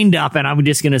that. Stained up, and I'm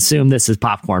just going to assume this is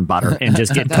popcorn butter and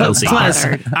just get cozy. Plus,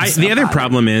 the other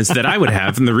problem is that I would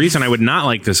have, and the reason I would not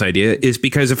like this idea is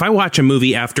because if I watch a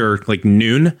movie after like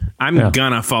noon, I'm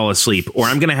gonna fall asleep or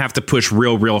I'm gonna have to push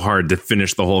real hard to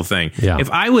finish the whole thing. Yeah. If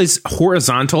I was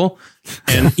horizontal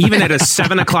and even at a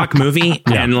 7 o'clock movie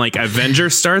and like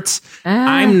Avengers starts,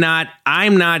 I'm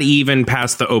not even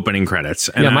past the opening credits,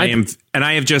 and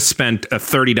I have just spent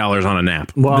 $30 on a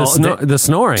nap. Well, the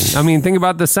snoring. I mean, think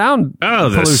about the sound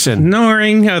pollution. The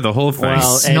snoring, the whole thing.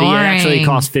 Well, Eddie, it actually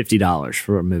costs $50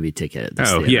 for a movie ticket. At this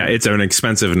theater. Yeah, it's an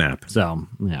expensive nap. So,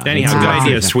 anyhow, good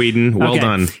idea, Sweden. Well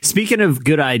done. Speaking of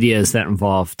good ideas that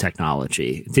involve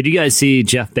technology, did you guys see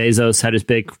Jeff Bezos had his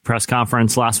big press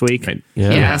conference last week?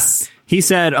 Yes. He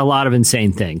said a lot of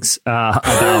insane things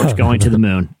about going to the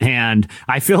moon, and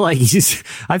I feel like Jeff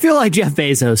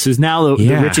Bezos, who's now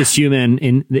the richest human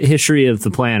in the history of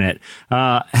the planet,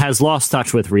 has lost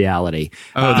touch with reality.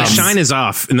 The shine is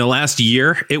off. In the last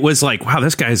year, it was like, wow,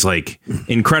 this guy's like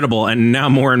incredible, and now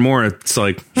more and more, it's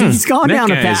like he's gone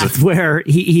down a path where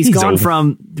he's gone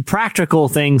from practical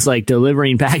things like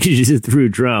delivering packages through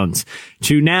drones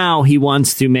to now he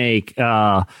wants to make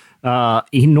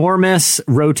enormous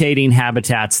rotating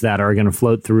habitats that are going to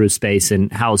float through space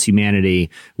and house humanity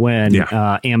when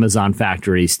Amazon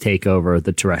factories take over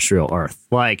the terrestrial Earth.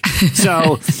 Like,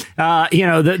 so,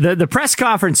 the press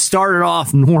conference started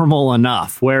off normal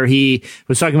enough where he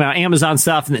was talking about Amazon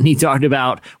stuff, and then he talked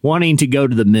about wanting to go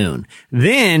to the moon.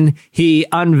 Then he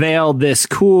unveiled this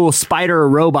cool spider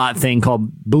robot thing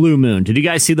called Blue Moon. Did you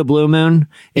guys see the Blue Moon?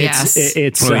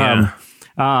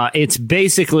 It's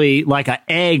basically like an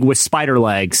egg with spider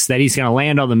legs that he's going to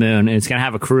land on the moon, and it's going to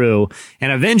have a crew.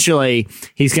 And eventually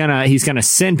he's going to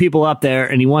send people up there,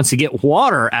 and he wants to get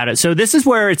water at it. So this is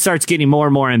where it starts getting more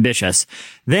and more ambitious.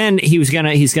 Then he's going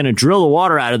to drill the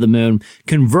water out of the moon,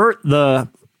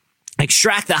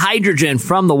 extract the hydrogen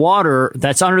from the water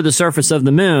that's under the surface of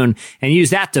the moon, and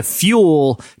use that to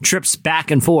fuel trips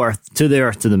back and forth to the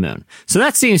Earth to the moon. So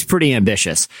that seems pretty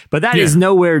ambitious, but that is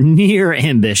nowhere near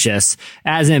ambitious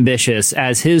as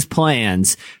his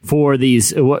plans for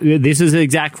these. This is the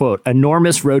exact quote: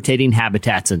 enormous rotating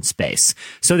habitats in space.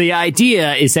 So the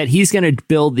idea is that he's going to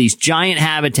build these giant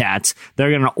habitats that are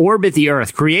going to orbit the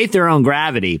Earth, create their own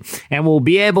gravity, and will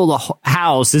be able to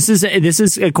house. This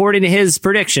is according to his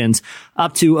predictions,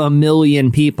 up to 1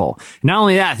 million people. Not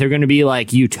only that, they're going to be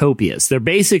like utopias. They're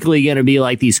basically going to be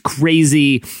like these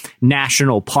crazy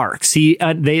national parks.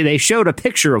 They showed a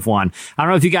picture of one. I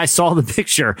don't know if you guys saw the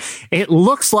picture. It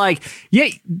looks like,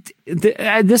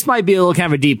 this might be a little kind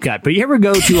of a deep cut, but you ever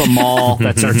go to a mall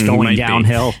that starts going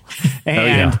downhill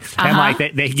and like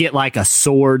they get like a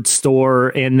sword store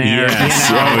in there,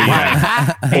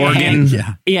 Oregon,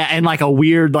 and like a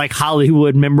weird like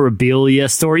Hollywood memorabilia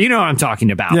store. You know what I'm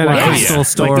talking about?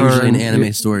 Store, like usually an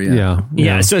anime store.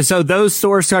 So those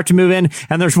stores start to move in,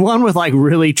 and there's one with like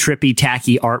really trippy,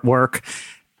 tacky artwork.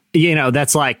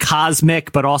 That's like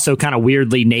cosmic, but also kind of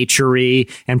weirdly nature-y,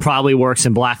 and probably works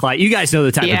in blacklight. You guys know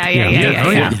the type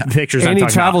of pictures. And he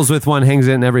travels with one, hangs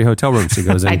in every hotel room she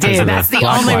goes in. I do. That's the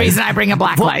only reason I bring a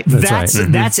blacklight.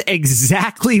 That's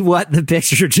exactly what the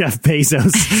picture Jeff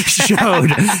Bezos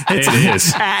showed. It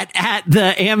is at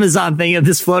the Amazon thing of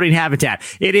this floating habitat.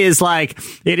 It is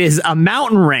a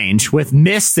mountain range with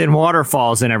mist and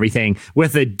waterfalls and everything,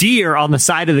 with a deer on the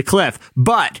side of the cliff,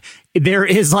 but there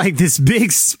is like this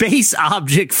big space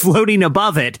object floating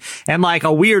above it, and like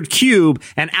a weird cube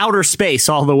and outer space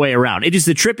all the way around. It is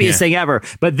the trippiest thing ever.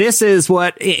 But this is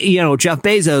what, Jeff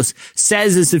Bezos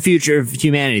says is the future of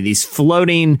humanity. These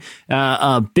floating,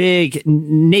 big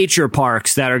nature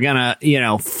parks that are going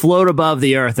to, float above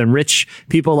the Earth, and rich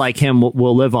people like him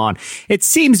will live on. It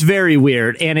seems very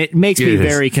weird, and it makes me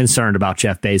very concerned about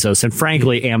Jeff Bezos and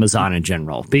frankly Amazon in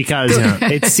general, because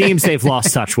it seems they've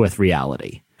lost touch with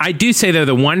reality. I do say, though,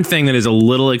 the one thing that is a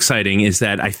little exciting is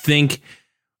that the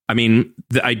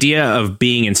idea of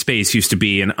being in space used to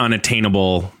be an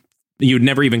unattainable, you'd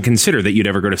never even consider that you'd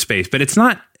ever go to space. But it's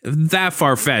not that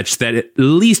far-fetched that at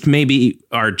least maybe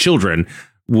our children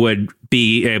would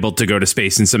be able to go to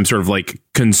space in some sort of like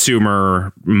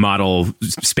consumer model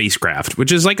spacecraft,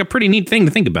 which is like a pretty neat thing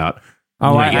to think about.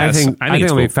 Oh, I think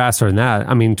it'll be faster than that.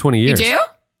 20 years. You do?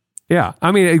 Yeah,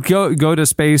 go to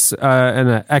space in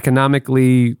an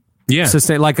economically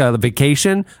sustain, like a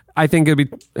vacation. I think it'd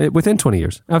be within 20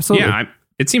 years. Absolutely. Yeah,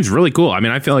 it seems really cool.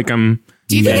 I feel like I'm.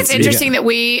 Do you think it's interesting that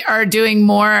we are doing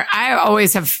more?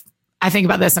 I think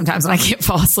about this sometimes when I can't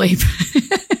fall asleep.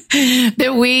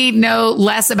 That we know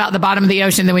less about the bottom of the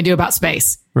ocean than we do about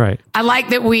space. Right. I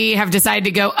like that we have decided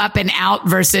to go up and out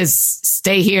versus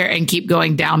stay here and keep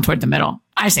going down toward the middle.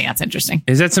 I just think that's interesting.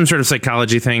 Is that some sort of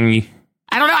psychology thing?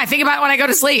 I don't know. I think about it when I go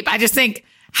to sleep. I just think,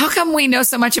 how come we know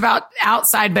so much about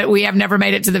outside, but we have never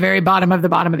made it to the very bottom of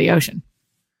the ocean?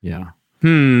 Yeah.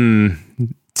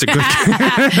 It's a good.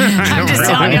 I'm just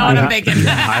telling you what I'm thinking.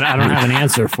 I don't have an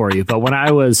answer for you, but when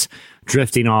I was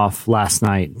drifting off last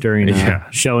night during a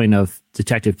showing of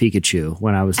Detective Pikachu,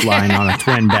 when I was lying on a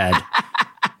twin bed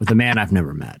with a man I've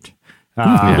never met.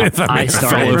 I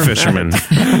started fellow fisherman.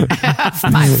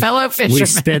 My fellow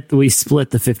fisherman. We split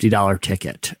the $50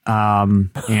 ticket,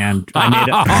 and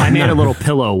I made a little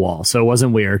pillow wall, so it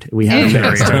wasn't weird. We had a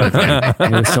barrier.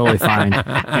 It was totally fine.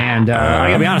 And I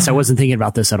gotta be honest, I wasn't thinking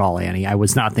about this at all, Annie. I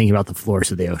was not thinking about the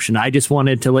floors of the ocean. I just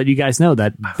wanted to let you guys know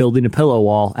that building a pillow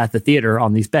wall at the theater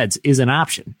on these beds is an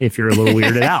option if you're a little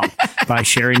weirded out by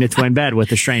sharing a twin bed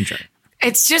with a stranger.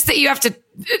 It's just that you have to.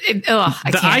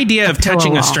 The idea of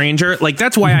touching a stranger, like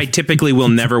that's why I typically will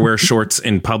never wear shorts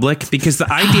in public, because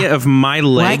the idea of my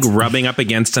leg rubbing up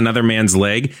against another man's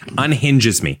leg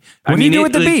unhinges me. What do you do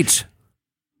at the beach?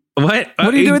 What?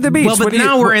 What do you do at the beach? Well, but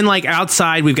now we're in like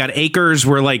outside. We've got acres.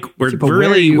 We're like we're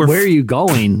really. Where are you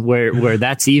going? Where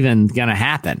that's even gonna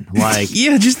happen? Like,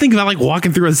 yeah, just think about like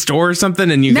walking through a store or something,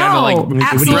 and you gotta like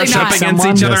brush up against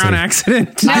each other on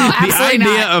accident. No, the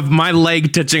idea of my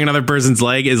leg touching another person's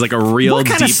leg is like a real what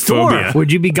kind deep of store phobia. would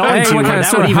you be going to? What kind of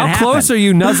store? How close are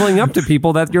you nuzzling up to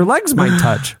people that your legs might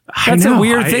touch? That's a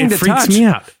weird thing to freaks touch. me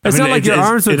out. It's not like your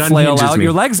arms would flail out.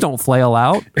 Your legs don't flail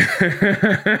out.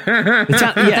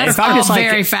 That's all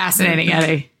very fascinating,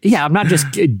 Eddie. Yeah, I'm not just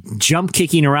jump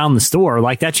kicking around the store.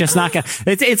 Like that's just not gonna.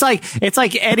 It's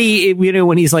like Eddie,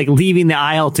 when he's like leaving the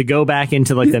aisle to go back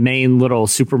into like the main little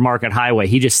supermarket highway,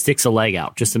 he just sticks a leg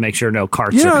out just to make sure no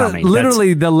carts are coming.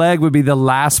 Literally, the leg would be the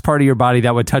last part of your body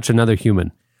that would touch another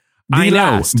human. I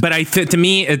know, but to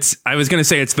me, I was going to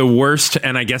say it's the worst,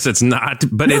 and I guess it's not,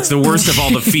 but it's the worst of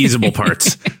all the feasible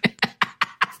parts.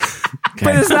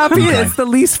 But it's not. It's the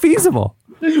least feasible.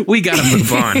 We got to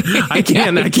move on. I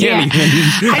can't even.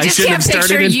 I just can't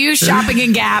picture you shopping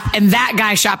in Gap and that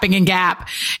guy shopping in Gap,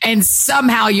 and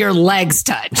somehow your legs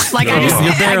touch. Like your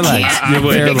bare legs.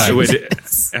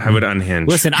 I would unhinge.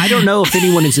 Listen, I don't know if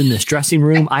anyone is in this dressing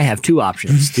room. I have three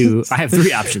options: to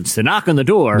knock on the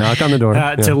door,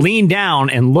 to lean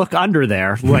down and look under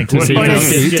there, like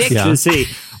to see.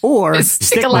 Or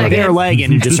stick my bare leg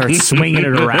in and just start swinging it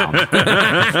around.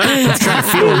 Let's try to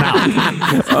feel them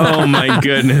out. Oh my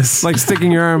goodness! Like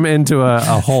sticking your arm into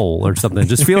a hole or something.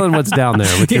 Just feeling what's down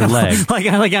there with your leg. Like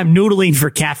I'm noodling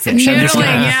for catfish. I'm just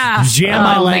gonna jam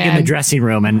my leg in the dressing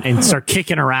room and start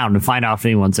kicking around and find out if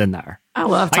anyone's in there. I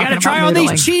love talking gotta about try on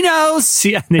these chinos.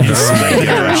 Yeah, and then just swing it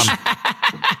around.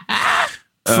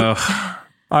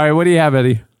 All right, what do you have,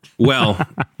 Eddie? Well,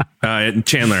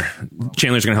 Chandler's going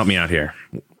to help me out here.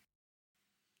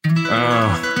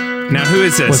 Oh, now who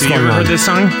is this? Have you ever heard this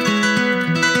song?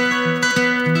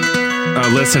 Oh,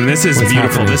 listen, this is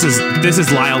beautiful. Happening? This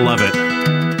is Lyle Lovett.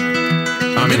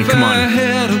 I mean, come on.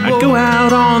 I'd go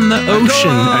out on the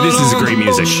ocean. This is great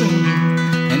music.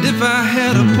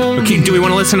 Okay, do we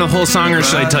want to listen to the whole song, or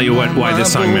should I tell you why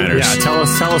this song matters? Yeah, tell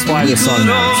us why this song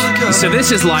matters. So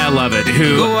this is Lyle Lovett,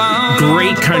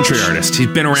 great country artist. He's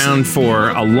been around for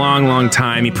a long, long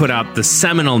time. He put out the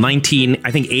seminal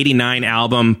 1989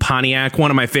 album, Pontiac,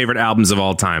 one of my favorite albums of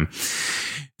all time.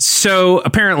 So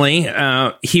apparently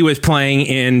he was playing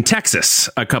in Texas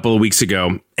a couple of weeks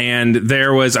ago, and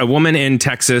there was a woman in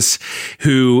Texas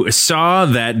who saw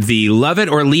that the Love It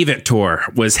or Leave It tour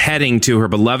was heading to her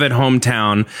beloved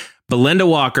hometown. Belinda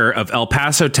Walker of El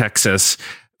Paso, Texas,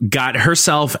 got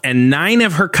herself and 9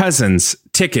 of her cousins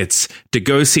tickets to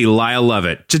go see Lyle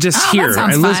Lovett, to just hear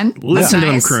and listen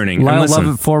to him crooning. Lyle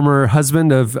Lovett, former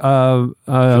husband of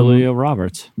Julia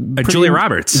Roberts. Julia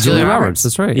Roberts.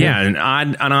 That's right. Yeah, an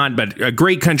odd, but a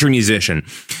great country musician.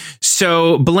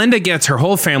 So Belinda gets her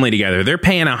whole family together. They're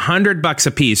paying $100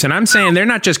 a piece. And I'm saying they're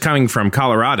not just coming from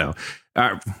Colorado.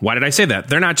 Why did I say that?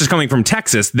 They're not just coming from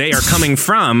Texas. They are coming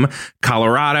from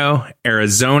Colorado,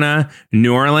 Arizona,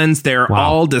 New Orleans. They're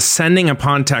all descending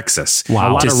upon Texas.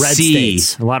 Wow. A lot of red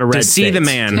states. To see the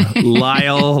man,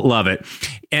 Lyle Lovett.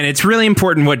 And it's really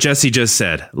important what Jesse just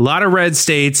said. A lot of red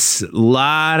states, a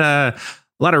lot of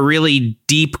really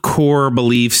deep core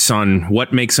beliefs on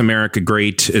what makes America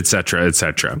great, et cetera, et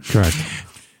cetera. Correct.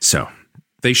 So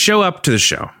they show up to the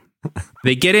show.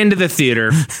 They get into the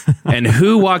theater, and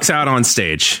who walks out on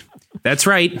stage? That's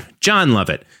right, John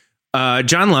Lovett.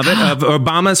 John Lovett of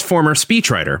Obama's former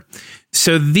speechwriter.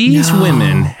 So these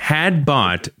women had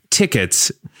bought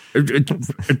tickets.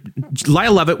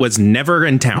 Lyle Lovett was never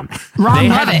in town. Lyle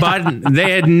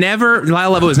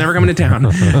Lovett was never coming to town.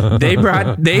 They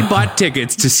bought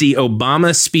tickets to see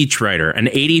Obama's speechwriter, an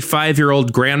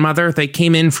 85-year-old grandmother. They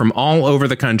came in from all over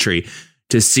the country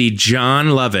to see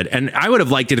John Lovett. And I would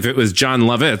have liked it if it was John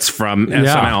Lovitz from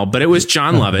SNL, but it was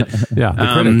John Lovett.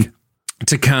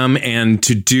 To come and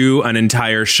to do an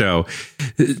entire show.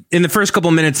 In the first couple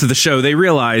minutes of the show, they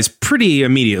realized pretty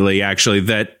immediately, actually,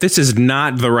 that this is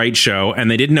not the right show,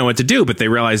 and they didn't know what to do, but they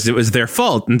realized it was their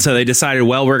fault. And so they decided,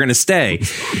 well, we're going to stay.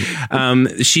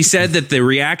 She said that the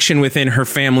reaction within her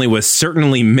family was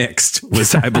certainly mixed,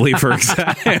 was, I believe,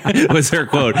 was her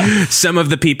quote. Some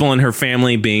of the people in her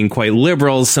family being quite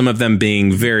liberal, some of them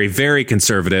being very, very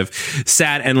conservative,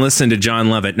 sat and listened to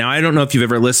John Lovett. Now, I don't know if you've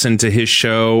ever listened to his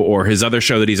show or his other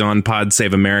show that he's on, Pod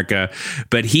Save America,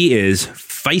 but he is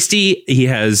feisty. He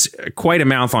has quite a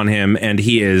mouth on him, and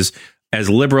he is as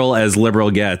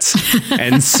liberal gets.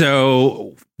 And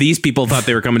so these people thought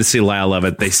they were coming to see Lyle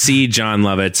Lovett. They see John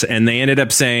Lovett, and they ended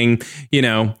up saying,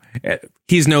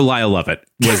 he's no Lyle Lovett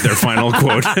was their final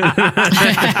quote. And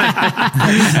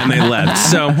they left.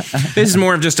 So this is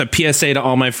more of just a PSA to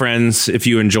all my friends. If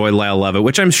you enjoy Lyle Lovett,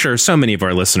 which I'm sure so many of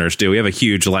our listeners do, we have a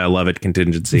huge Lyle Lovett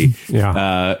contingency.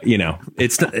 Yeah.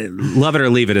 It's love it or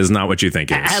leave it is not what you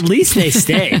think it is. At least they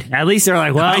stayed. At least they're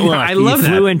like, well, I love you that.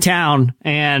 flew in town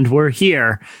and we're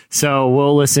here, so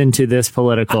we'll listen to this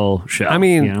political show. I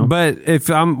mean, but if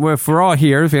we're all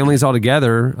here, family's all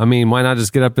together, I mean, why not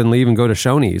just get up and leave and go to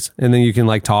Shoney's, and then you can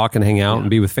like talk and hang out and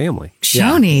be with family.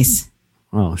 Shoney's.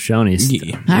 Oh, Shoney's.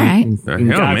 Yeah. All right.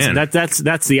 Man.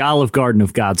 That's the Olive Garden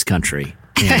of God's country.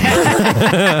 listen,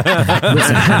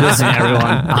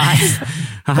 everyone.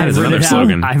 That is another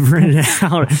slogan. I've written it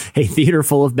out. A theater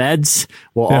full of beds.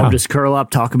 We'll all just curl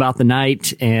up, talk about the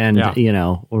night, and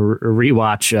or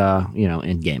rewatch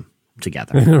Endgame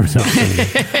together. So.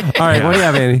 All right, what do you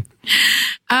have, Annie?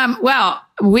 Well,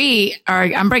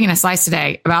 I'm bringing a slice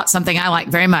today about something I like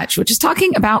very much, which is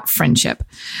talking about friendship.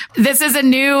 This is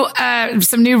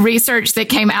some new research that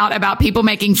came out about people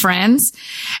making friends.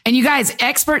 And you guys,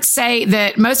 experts say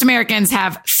that most Americans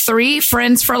have 3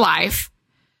 friends for life,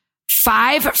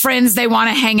 5 friends they want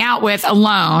to hang out with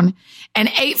alone, and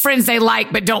 8 friends they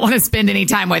like but don't want to spend any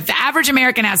time with. The average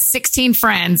American has 16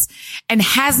 friends and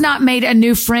has not made a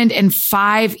new friend in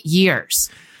 5 years.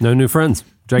 No new friends.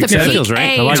 The peak feels right.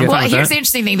 age, I like it. well, here's the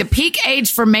interesting thing. The peak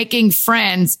age for making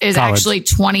friends is College. actually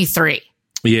 23.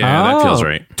 Yeah, that feels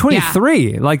right.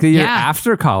 23, like the year Yeah.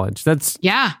 after college. That's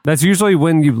Yeah. usually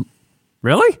when you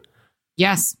really.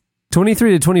 Yes.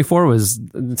 23 to 24 was,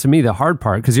 to me, the hard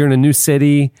part because you're in a new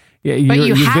city. Yeah, But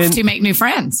you you've have been- to make new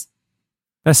friends.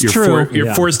 That's You're true.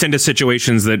 you're forced into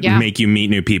situations that make you meet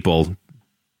new people.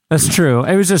 That's true.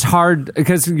 It was just hard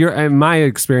because in my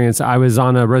experience, I was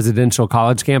on a residential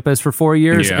college campus for 4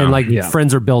 years, Yeah. and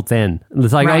friends are built in.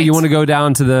 It's like, oh, Right. you want to go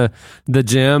down to the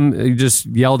gym, you just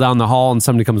yell down the hall and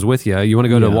somebody comes with you. You want to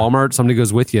go to Walmart, somebody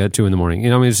goes with you at 2 a.m. You know, what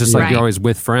I mean, it's just like Right. you're always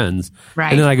with friends.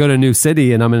 Right. And then I go to a new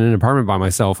city and I'm in an apartment by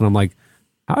myself, and I'm like,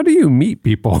 how do you meet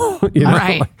people? You know?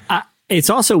 Right. It's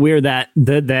also weird that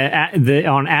the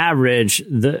on average,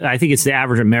 I think it's the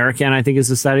average American, I think is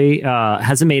the study,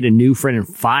 hasn't made a new friend in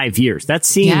 5 years. That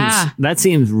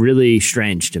seems really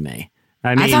strange to me.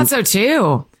 I mean, I thought so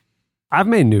too. I've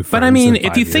made new friends. But I mean, in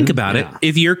if 5 you think years. about it,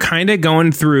 if you're kind of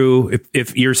going through,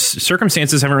 if your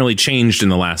circumstances haven't really changed in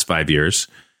the last 5 years,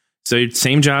 so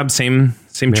same job, same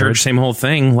church, same whole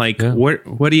thing. Like, where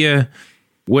are you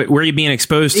being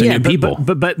exposed to new people?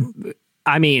 But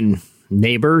I mean,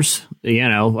 neighbors.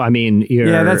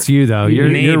 That's you though.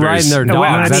 You're riding their dogs. Well,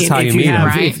 I That's mean, how you meet them.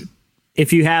 Right.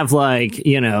 If you have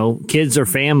kids or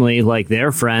family, like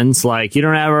their friends, like you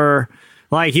don't ever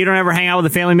hang out with a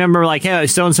family member like, hey,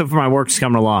 so and so for my work's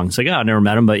coming along. It's like, oh, I never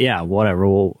met him, but yeah, whatever.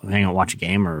 We'll hang out, watch a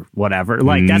game or whatever.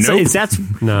 Like that's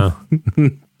No.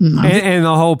 And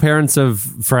the whole parents of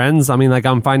friends. I mean, like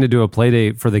I'm fine to do a play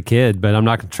date for the kid, but I'm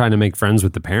not trying to make friends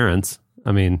with the parents.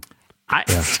 I mean, what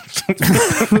if they're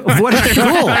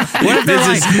cool? What if they're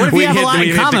like? What if you have a lot in common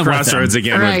hit the with them? crossroads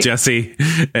again with Jesse,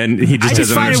 and he just I just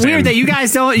doesn't find understand. it weird that you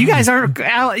guys aren't,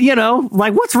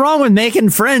 like what's wrong with making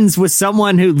friends with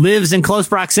someone who lives in close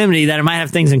proximity that it might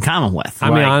have things in common with? I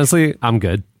mean, honestly, I'm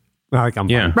good. Like I'm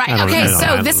fine. Right. Okay.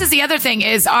 So this is the other thing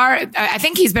is I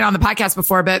think he's been on the podcast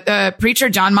before, but preacher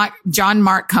John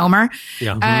Mark Comer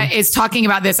is talking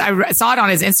about this. I saw it on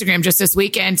his Instagram just this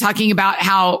weekend, talking about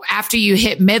how after you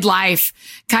hit midlife,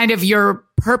 kind of your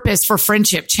purpose for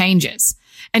friendship changes.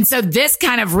 And so this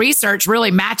kind of research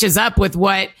really matches up with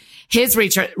what his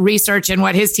research and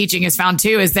what his teaching has found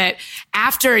too, is that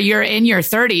after you're in your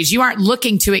 30s, you aren't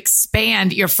looking to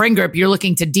expand your friend group. You're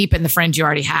looking to deepen the friends you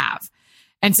already have.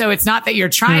 And so it's not that you're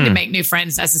trying to make new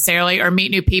friends necessarily or meet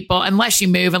new people unless you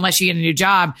move, unless you get a new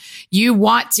job. You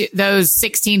want those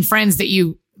 16 friends that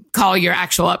you call your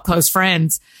actual up close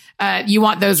friends. You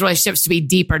want those relationships to be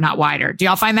deeper, not wider. Do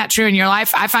y'all find that true in your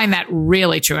life? I find that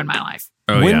really true in my life.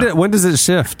 When does it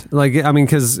shift? Like, I mean,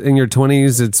 because in your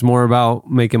 20s, it's more about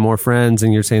making more friends,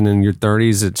 and you're saying in your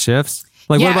 30s, it shifts.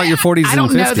 Like, what about your 40s and 50s? I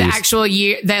don't know the actual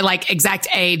year, the like exact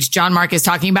age John Mark is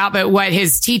talking about, but what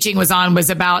his teaching was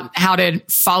about how to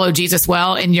follow Jesus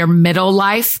well in your middle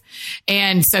life.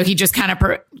 And so he just kind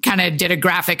of did a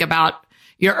graphic about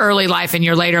your early life and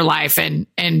your later life. And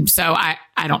so I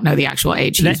don't know the actual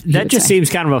age. That just seems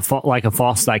kind of like a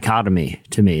false dichotomy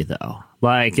to me, though.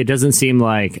 Like, it doesn't seem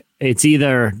like it's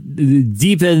either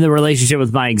deepen the relationship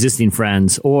with my existing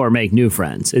friends or make new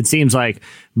friends. It seems like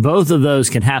both of those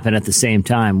can happen at the same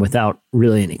time without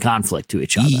really any conflict to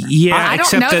each other. Yeah, I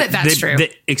don't know that's true.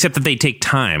 Except that they take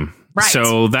time. Right.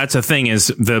 So that's a thing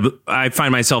is I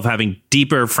find myself having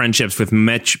deeper friendships with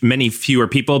many fewer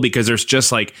people because there's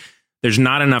just like there's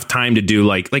not enough time to do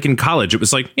like in college. It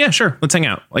was like, yeah, sure, let's hang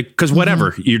out. Like, because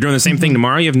whatever, you're doing the same thing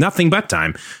tomorrow. You have nothing but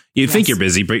time. You think you're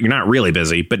busy, but you're not really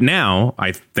busy. But now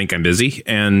I think I'm busy,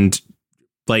 and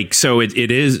like, so it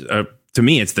is to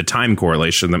me, it's the time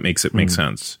correlation that makes it make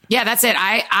sense. Yeah, that's it.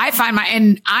 I find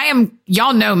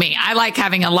y'all know me. I like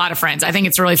having a lot of friends. I think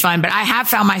it's really fun, but I have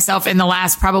found myself in the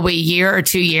last probably year or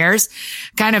 2 years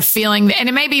kind of feeling, and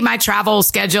it may be my travel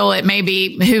schedule. It may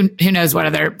be who knows what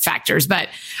other factors, but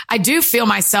I do feel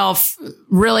myself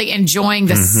really enjoying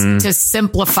this to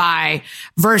simplify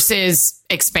versus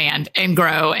expand and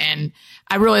grow. And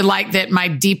I really like that my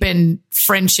deepened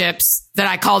friendships that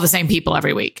I call the same people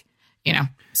every week,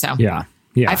 So yeah.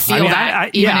 I feel that I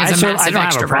don't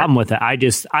have a problem with it. I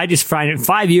just find it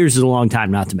 5 years is a long time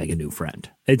not to make a new friend.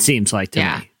 It seems like to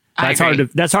me.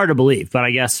 That's hard to believe, but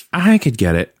I guess I could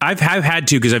get it. I've had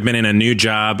to, because I've been in a new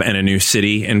job and a new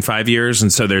city in 5 years,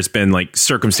 and so there's been like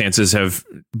circumstances have.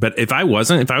 But if I was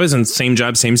in the same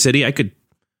job, same city, I could.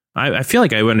 I feel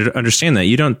like I would understand that.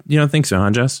 You don't think so,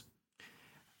 huh, Jess?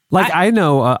 Like I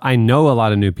know a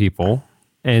lot of new people,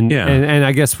 and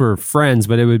I guess we're friends,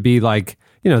 but it would be like,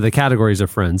 the categories of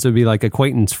friends. It would be like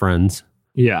acquaintance friends.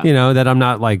 Yeah. That I'm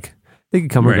not like, they could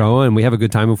come or go and we have a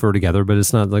good time if we're together, but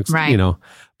it's not like,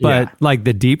 but like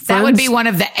the deep friends. That would be one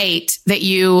of the 8 that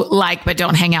you like, but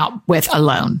don't hang out with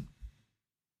alone.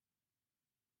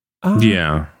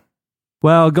 Yeah.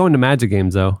 Well, going to Magic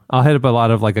games though, I'll hit up a lot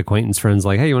of like acquaintance friends,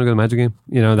 like, hey, you want to go to Magic game?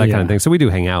 That kind of thing. So we do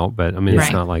hang out, but I mean,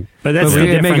 it's not like. But that's the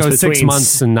it may go difference 6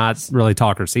 months and not really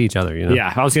talk or see each other.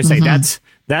 Yeah, I was gonna say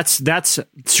that's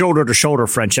shoulder to shoulder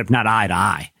friendship, not eye to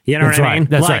eye. You know what I mean?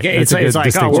 That's right. It's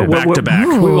like we're back to back.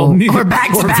 We will meet. Or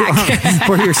back to back.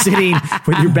 Where you're sitting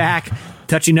with your back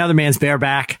touching another man's bare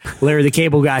back, Larry the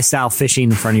Cable Guy style, fishing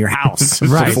in front of your house.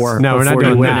 Right. Before We're not you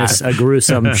doing witness that. a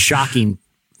gruesome, shocking.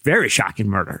 Very shocking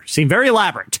murder. Seemed very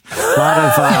elaborate. A lot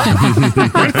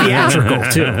of very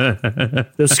theatrical too.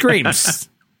 The screams.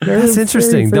 That's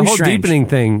interesting. very The whole strange. deepening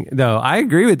thing, though, I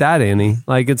agree with that, Annie.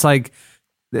 Like, it's like,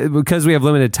 because we have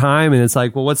limited time, and it's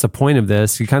like, well, what's the point of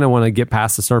this? You kind of want to get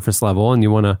past the surface level, and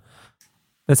you want to.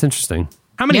 That's interesting.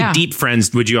 How many deep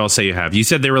friends would you all say you have? You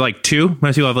said they were like 2.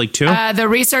 Most people have like 2. The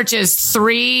research is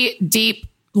 3 deep,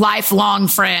 lifelong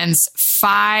friends,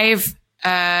 5.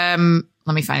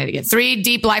 Let me find it again. 3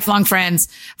 deep, lifelong friends,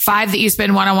 5 that you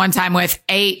spend one-on-one time with,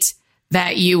 8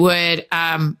 that you would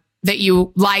that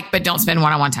you like but don't spend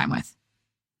one-on-one time with.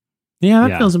 Yeah,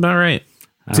 that feels about right.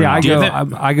 See, I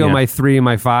go my 3 and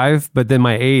my 5, but then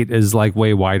my 8 is like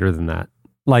way wider than that.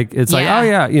 Like, it's like, oh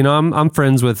yeah, I'm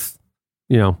friends with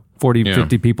 40,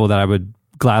 50 people that I would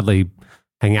gladly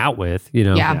hang out with.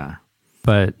 Yeah.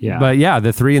 But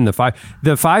the 3 and the 5.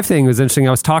 The 5 thing was interesting.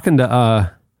 I was talking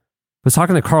to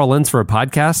Carl Lentz for a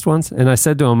podcast once, and I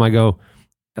said to him, I go,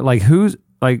 like, who's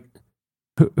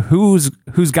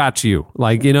got you?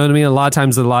 Like, you know what I mean? A lot of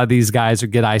times, a lot of these guys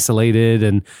get isolated,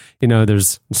 and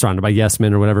there's surrounded by yes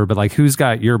men or whatever. But like, who's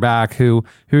got your back? Who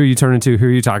are you turning to? Who are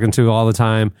you talking to all the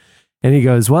time? And he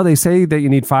goes, well, they say that you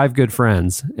need 5 good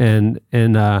friends, and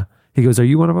he goes, are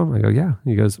you one of them? I go, yeah.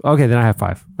 He goes, okay, then I have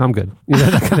 5. I'm good.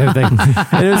 That kind of thing.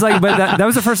 And it was like, but that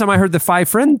was the first time I heard the 5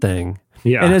 friend thing.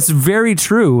 Yeah. And it's very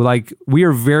true. Like, we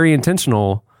are very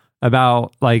intentional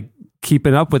about like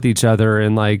keeping up with each other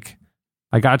and like,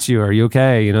 I got you. Are you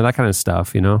okay? That kind of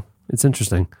stuff, it's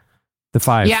interesting. The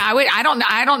 5. Yeah. I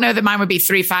don't know that mine would be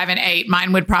 3, 5, and 8.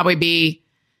 Mine would probably be,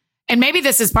 and maybe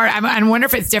this is I wonder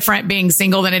if it's different being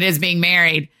single than it is being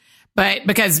married, but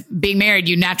because being married,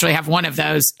 you naturally have one of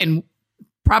those, and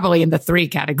probably in the 3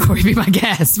 category, be my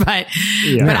guess. But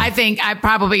I think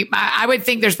I would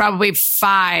think there's probably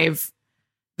 5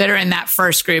 that are in that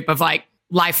first group of like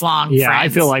lifelong friends. I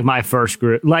feel like my first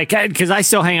group, like, because I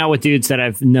still hang out with dudes that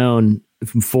I've known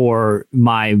for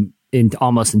my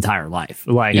almost entire life.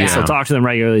 Like, I still talk to them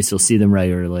regularly, still see them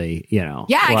regularly, Yeah,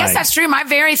 I guess that's true. My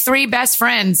very 3 best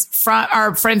friends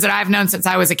are friends that I've known since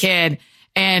I was a kid.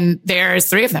 And there's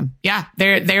 3 of them. Yeah,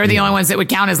 they're the only ones that would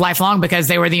count as lifelong because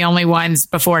they were the only ones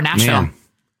before Nashville. Man.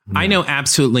 I know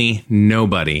absolutely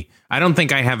nobody. I don't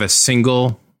think I have a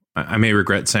single. I may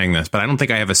regret saying this, but I don't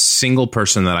think I have a single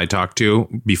person that I talked to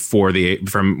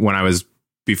from when I was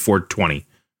before 20.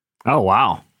 Oh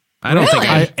wow! I don't think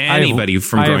I have anybody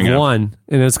from growing up. I have one,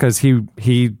 and it's because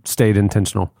he stayed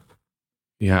intentional.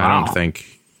 Yeah, Wow. I don't think.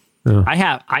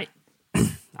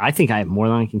 I think I have more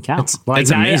than I can count. It's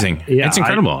amazing. It's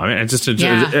incredible. I mean, it's just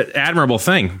an admirable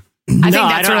thing. I think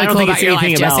that's really cool about your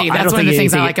life, Jesse. That's one of the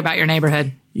things I like about your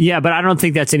neighborhood. Yeah, but I don't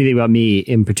think that's anything about me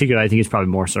in particular. I think it's probably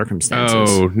more circumstances.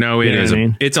 Oh, no, it is. I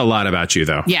mean? It's a lot about you,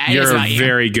 though. Yeah, it You're is about you.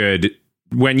 very good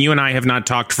when you and I have not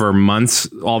talked for months,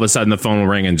 all of a sudden the phone will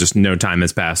ring and just no time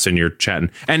has passed and you're chatting.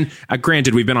 And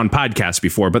granted, we've been on podcasts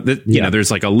before, but you know,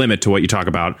 there's like a limit to what you talk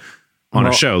about on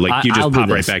a show. Like you just pop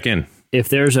right back in. If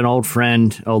there's an old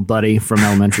friend, old buddy from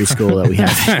elementary school that we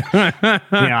have,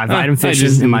 I invite him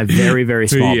fishing in my very, very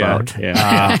small boat.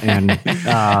 Yeah. And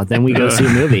then we go see a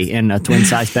movie in a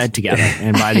twin-size bed together.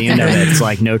 And by the end of it, it's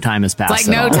like no time has passed. It's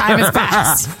like no time has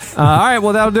passed. All right,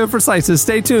 well, that'll do it for Slices.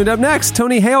 Stay tuned. Up next,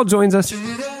 Tony Hale joins us.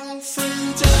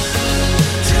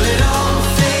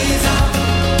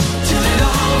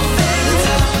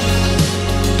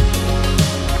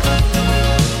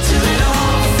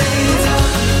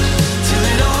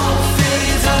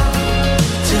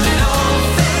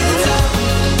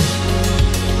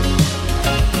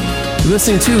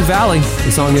 Listening to Valley.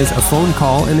 The song is A Phone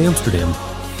Call in Amsterdam.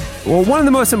 Well, one of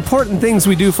the most important things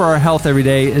we do for our health every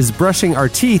day is brushing our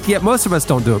teeth, yet most of us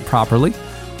don't do it properly.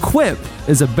 Quip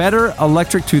is a better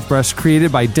electric toothbrush created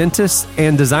by dentists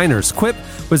and designers. Quip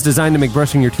was designed to make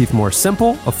brushing your teeth more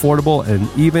simple, affordable, and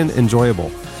even enjoyable.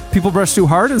 People brush too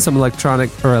hard, and some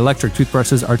electric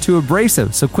toothbrushes are too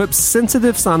abrasive, so Quip's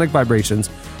sensitive sonic vibrations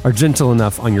are gentle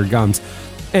enough on your gums.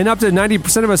 And up to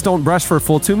 90% of us don't brush for a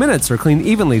full 2 minutes or clean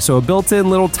evenly, so a built-in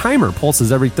little timer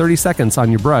pulses every 30 seconds on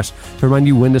your brush to remind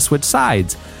you when to switch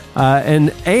sides.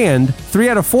 And 3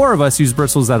 out of 4 of us use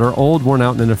bristles that are old, worn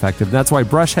out, and ineffective. That's why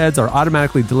brush heads are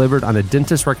automatically delivered on a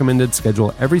dentist-recommended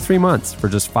schedule every 3 months for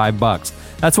just $5.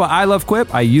 That's why I love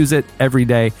Quip. I use it every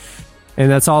day.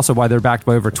 And that's also why they're backed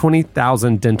by over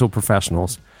 20,000 dental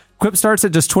professionals. Quip starts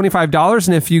at just $25,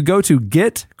 and if you go to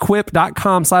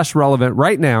getquip.com/relevant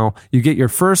right now, you get your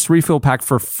first refill pack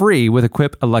for free with a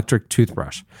Quip electric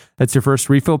toothbrush. That's your first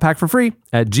refill pack for free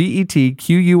at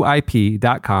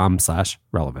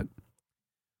getquip.com/relevant.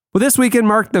 Well, this weekend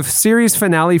marked the series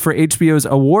finale for HBO's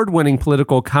award-winning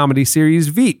political comedy series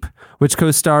Veep, which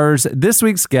co-stars this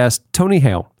week's guest, Tony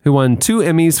Hale, who won 2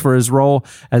 Emmys for his role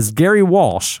as Gary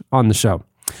Walsh on the show.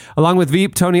 Along with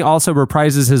Veep, Tony also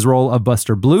reprises his role of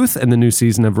Buster Bluth in the new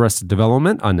season of Arrested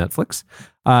Development on Netflix.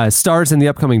 Stars in the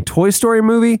upcoming Toy Story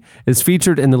movie, is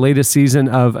featured in the latest season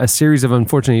of A Series of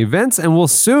Unfortunate Events, and will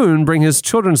soon bring his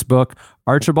children's book,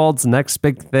 Archibald's Next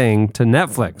Big Thing, to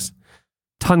Netflix.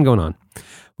 Ton going on.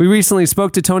 We recently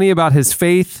spoke to Tony about his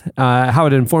faith, how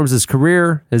it informs his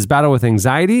career, his battle with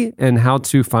anxiety, and how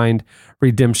to find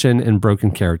redemption in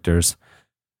broken characters.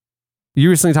 You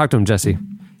recently talked to him, Jesse,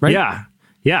 right?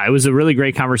 Yeah, it was a really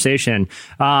great conversation.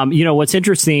 What's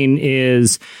interesting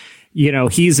is,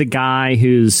 he's a guy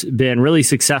who's been really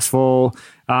successful.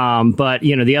 But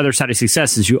the other side of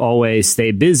success is you always stay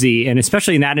busy. And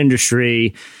especially in that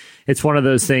industry, it's one of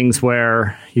those things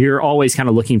where you're always kind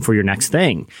of looking for your next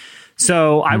thing.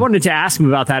 So I wanted to ask him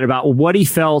about that, about what he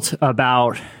felt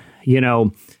about,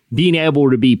 being able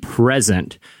to be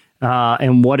present.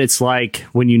 And what it's like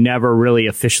when you never really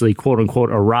officially, quote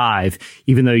unquote, arrive,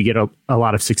 even though you get a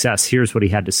lot of success. Here's what he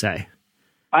had to say.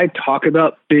 I talk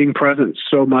about being present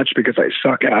so much because I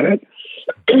suck at it.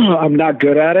 I'm not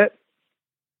good at it.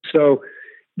 So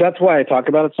that's why I talk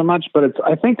about it so much. But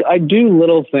I think I do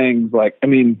little things like,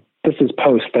 this is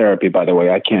post-therapy, by the way.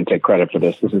 I can't take credit for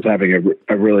this. This is having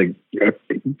a really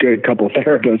good couple of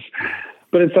therapists.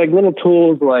 But it's like little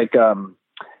tools like,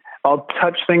 I'll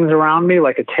touch things around me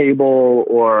like a table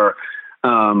or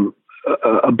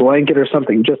a blanket or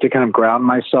something just to kind of ground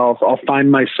myself. I'll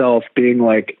find myself being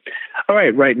like, all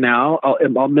right, right now,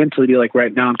 I'll mentally be like,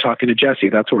 right now I'm talking to Jesse.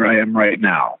 That's where I am right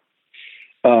now.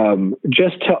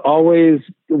 Just to always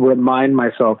remind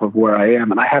myself of where I am.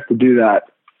 And I have to do that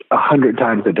 100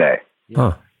 times a day.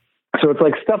 Huh. So it's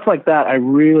like stuff like that.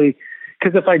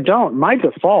 Because if I don't, my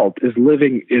default is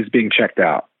being checked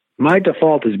out. My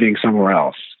default is being somewhere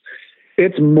else.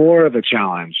 It's more of a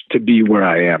challenge to be where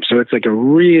I am. So it's like a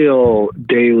real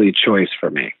daily choice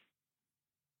for me.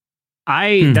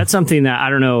 That's something that I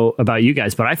don't know about you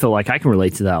guys, but I feel like I can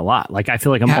relate to that a lot. Like I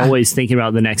feel like I'm always thinking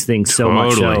about the next thing so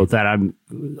much so that I'm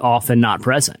often not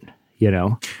present,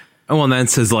 Oh, well, and then it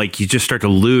says like you just start to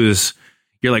lose.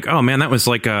 You're like, oh man, that was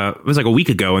like a week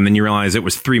ago, and then you realize it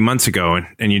was 3 months ago,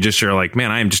 and you're like, man,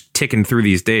 I am just ticking through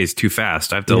these days too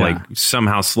fast. I have to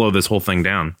somehow slow this whole thing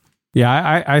down.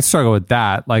 Yeah, I struggle with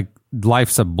that. Like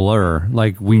life's a blur.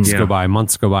 Like weeks go by,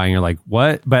 months go by, and you're like,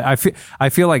 what? But I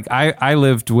feel like I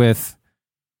lived with.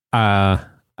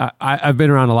 I've been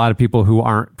around a lot of people who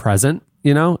aren't present,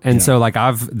 and so like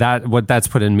what that's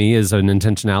put in me is an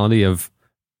intentionality of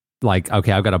like,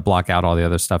 okay, I've got to block out all the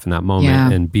other stuff in that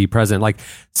moment and be present. Like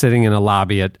sitting in a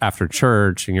lobby after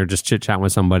church and you're just chit chatting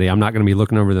with somebody. I'm not going to be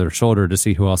looking over their shoulder to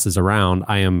see who else is around.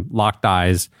 I am locked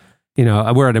eyes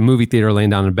we're at a movie theater laying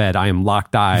down in bed. I am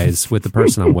locked eyes with the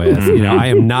person I'm with.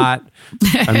 I'm not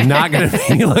going to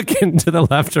be looking to the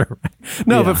left or right.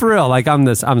 No, but for real, like I'm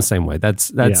the same way.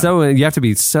 That's so, you have to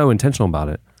be so intentional about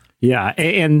it. Yeah.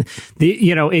 And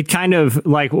it kind of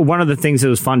like one of the things that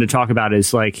was fun to talk about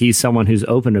is like, he's someone who's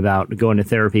open about going to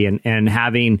therapy and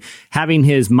having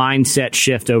his mindset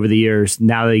shift over the years.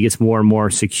 Now that he gets more and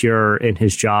more secure in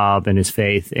his job and his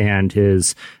faith and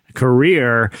his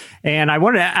career. And I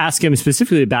wanted to ask him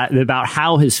specifically about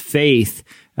how his faith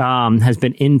has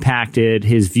been impacted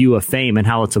his view of fame and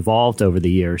how it's evolved over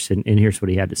the years. And here's what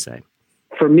he had to say.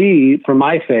 For me, for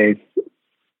my faith,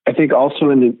 I think also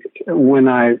when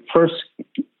I first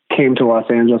came to Los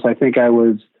Angeles, I think I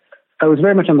was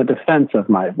very much on the defense of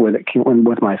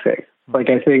with my faith.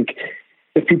 Like, I think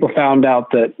if people found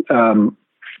out that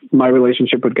my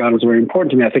relationship with God was very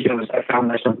important to me, I found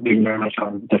myself being very much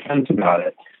on the defense about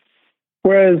it.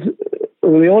 Whereas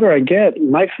the older I get,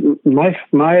 my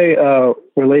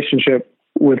relationship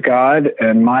with God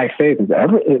and my faith is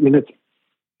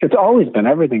it's always been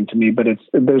everything to me, but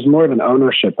there's more of an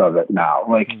ownership of it now.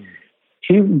 Like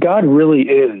God really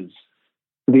is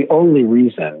the only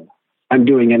reason I'm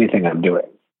doing anything I'm doing.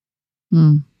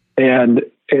 And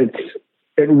it's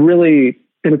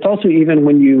also even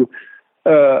when you,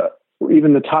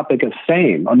 even the topic of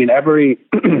fame. I mean,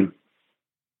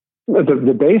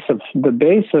 the base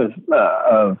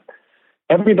of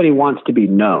everybody wants to be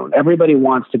known. Everybody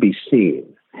wants to be seen.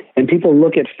 And people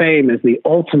look at fame as the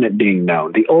ultimate being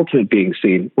known, the ultimate being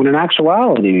seen. When in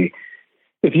actuality,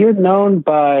 if you're known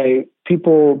by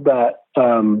people that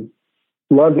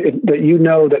love,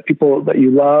 that people that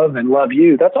you love and love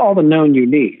you, that's all the known you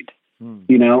need, and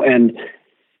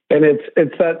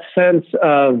it's that sense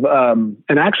of,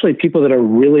 and actually people that are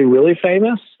really, really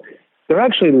famous, they're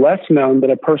actually less known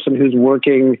than a person who's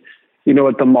working,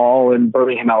 at the mall in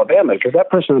Birmingham, Alabama, because that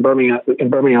person in Birmingham,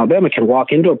 Alabama can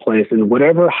walk into a place and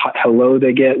whatever hello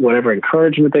they get, whatever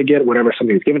encouragement they get, whatever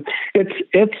somebody's given,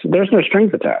 there's no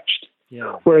strings attached.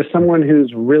 Yeah. Whereas someone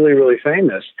who's really, really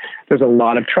famous, there's a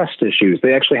lot of trust issues.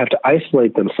 They actually have to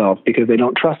isolate themselves because they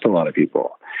don't trust a lot of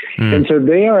people. And so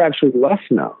they are actually less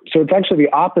known. So it's actually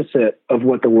the opposite of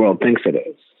what the world thinks it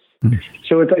is.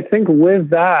 So I think with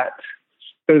that,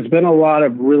 there's been a lot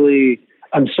of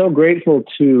I'm so grateful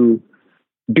to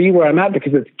be where I'm at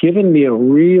because it's given me a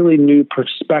really new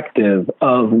perspective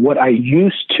of what I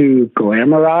used to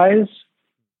glamorize.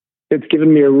 It's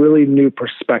given me a really new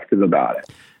perspective about it.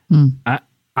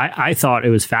 I thought it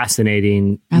was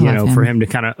fascinating, for him to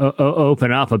kind of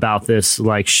open up about this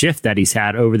like shift that he's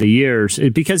had over the years,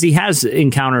 because he has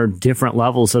encountered different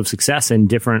levels of success and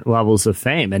different levels of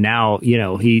fame. And now,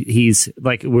 he's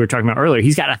like we were talking about earlier,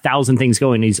 he's got 1,000 things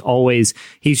going. He's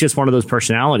just one of those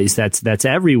personalities that's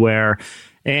everywhere.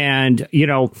 And,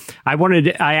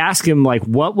 I asked him, like,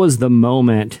 what was the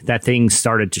moment that things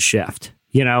started to shift?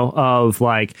 Of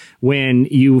like when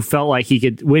he felt like he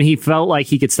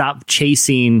could stop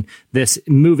chasing this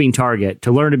moving target,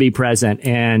 to learn to be present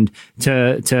and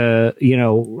to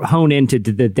hone into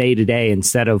the day to day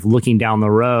instead of looking down the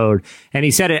road. And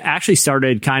he said it actually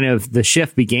started the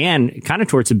shift began kind of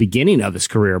towards the beginning of his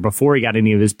career before he got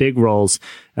any of his big roles.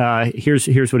 Here's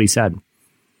what he said.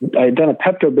 I had done a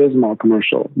Pepto-Bismol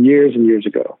commercial years and years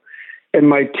ago. And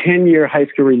my 10-year high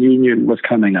school reunion was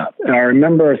coming up. And I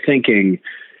remember thinking,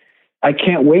 I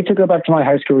can't wait to go back to my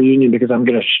high school reunion because I'm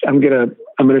going to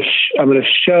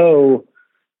show,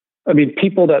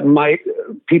 people that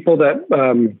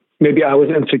maybe I was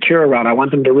insecure around. I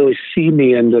want them to really see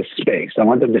me in this space. I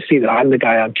want them to see that I'm the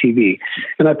guy on TV.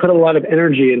 And I put a lot of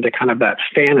energy into kind of that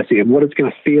fantasy of what it's going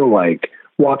to feel like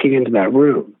walking into that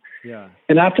room. Yeah.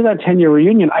 And after that 10-year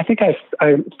reunion, I think I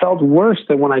felt worse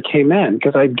than when I came in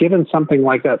because I'd given something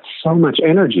like that so much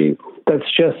energy that's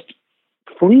just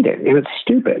fleeting and it's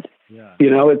stupid. Yeah.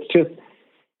 It's just,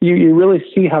 you really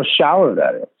see how shallow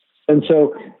that is. And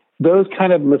so those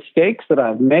kind of mistakes that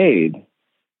I've made,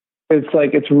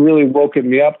 it's really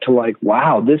woken me up to like,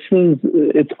 wow,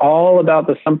 it's all about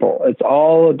the simple. It's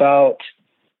all about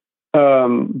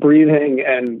breathing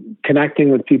and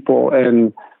connecting with people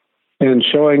and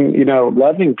showing,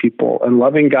 loving people and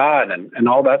loving God and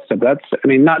all that stuff. That's,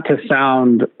 not to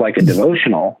sound like a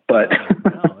devotional, but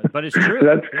but it's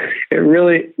true.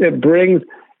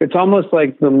 It's almost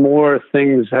like the more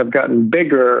things have gotten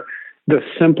bigger, the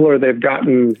simpler they've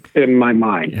gotten in my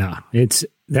mind. Yeah.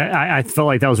 I felt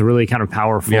like that was a really kind of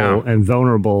powerful and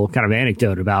vulnerable kind of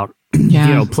anecdote about,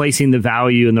 placing the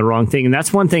value in the wrong thing. And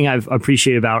that's one thing I've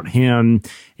appreciated about him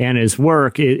and his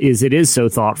work is it is so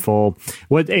thoughtful.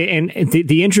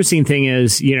 The interesting thing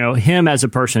is, him as a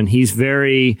person, he's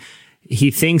very he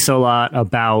thinks a lot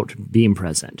about being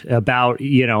present, about,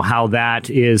 how that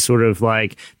is sort of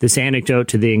like this antidote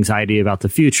to the anxiety about the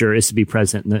future is to be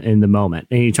present in the moment.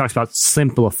 And he talks about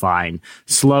simplifying,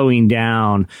 slowing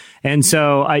down. And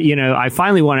so, I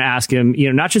finally want to ask him,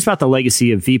 not just about the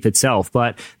legacy of Veep itself,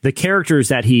 but the characters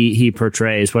that he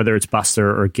portrays, whether it's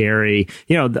Buster or Gary.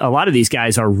 A lot of these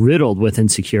guys are riddled with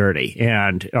insecurity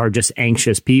and are just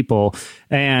anxious people.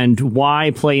 And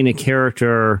why playing a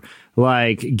character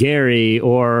like Gary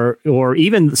or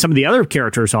even some of the other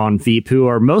characters on Veep who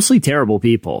are mostly terrible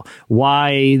people,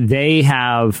 why they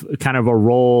have kind of a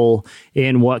role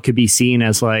in what could be seen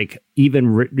as like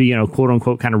even, quote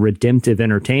unquote, kind of redemptive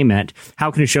entertainment.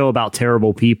 How can a show about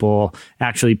terrible people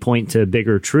actually point to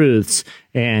bigger truths?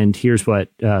 And here's what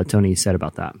Tony said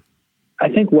about that. I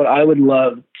think what I would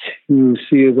love to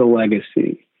see as a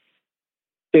legacy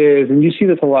is, and you see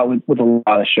this a lot with a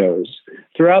lot of shows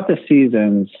throughout the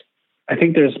seasons, I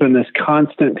think there's been this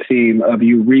constant theme of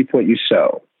you reap what you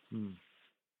sow.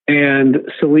 And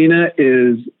Selena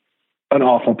is an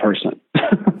awful person.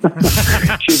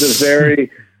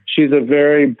 She's a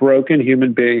very broken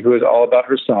human being who is all about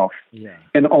herself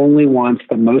and only wants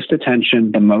the most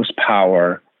attention, the most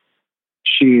power.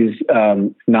 She's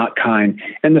not kind.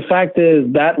 And the fact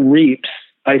is that reaps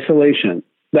isolation.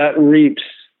 That reaps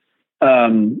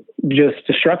just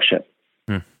destruction.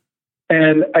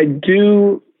 And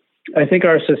I think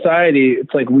our society,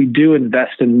 it's like we do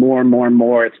invest in more and more and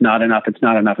more. It's not enough. It's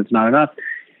not enough. It's not enough.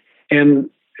 And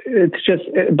it's just,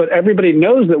 but everybody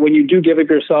knows that when you do give of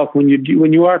yourself, when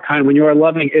you are kind, when you are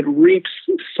loving, it reaps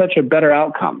such a better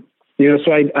outcome.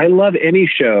 So I love any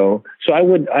show. So I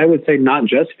would say not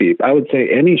just Veep. I would say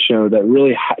any show that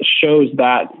really shows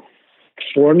that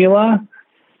formula.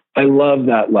 I love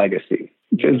that legacy.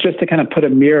 Just to kind of put a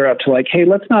mirror up to like, hey,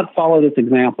 let's not follow this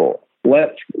example.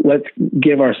 Let's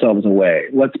give ourselves away.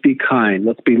 Let's be kind.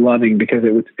 Let's be loving, because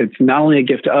it's not only a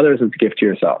gift to others, it's a gift to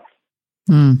yourself.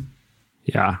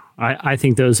 Yeah, I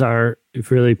think those are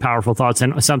really powerful thoughts,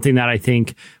 and something that I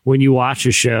think when you watch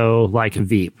a show like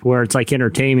Veep, where it's like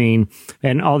entertaining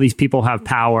and all these people have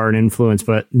power and influence,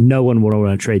 but no one would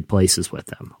want to trade places with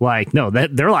them. Like, no,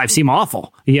 their lives seem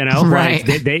awful, Right.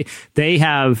 Like they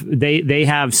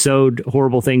have sowed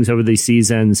horrible things over these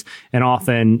seasons, and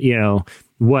often,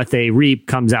 what they reap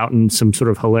comes out in some sort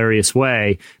of hilarious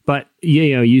way. But,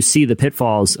 you see the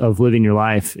pitfalls of living your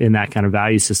life in that kind of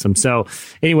value system. So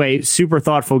anyway, super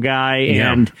thoughtful guy.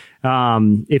 Yeah. And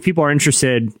if people are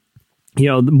interested,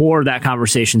 more of that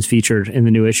conversation's featured in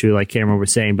the new issue, like Cameron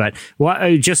was saying. But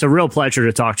just a real pleasure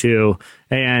to talk to,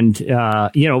 and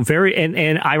very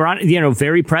and ironic,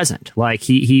 very present. Like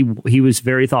he was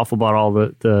very thoughtful about all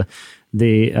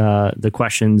the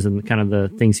questions and kind of the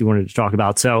things he wanted to talk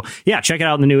about. So yeah, check it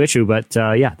out in the new issue. But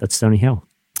that's Tony Hale.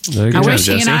 I wish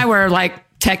he and I were like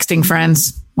texting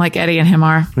friends, like Eddie and him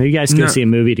are. Well, you guys go see a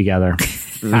movie together.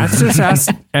 I just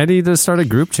asked Eddie to start a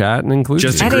group chat and include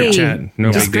just you. a group chat.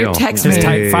 No big deal. Text Just me.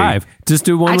 type 5. Just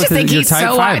do one I just with think your he's type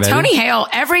so 5. Eddie. Tony Hale.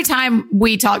 Every time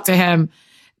we talk to him,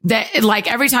 that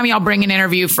like every time y'all bring an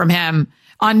interview from him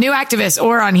on New Activist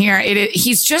or on here,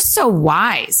 he's just so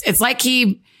wise. It's like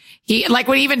he like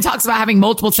when he even talks about having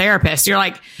multiple therapists, you're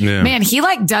like, man, he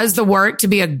like does the work to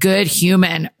be a good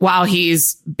human while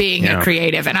he's being a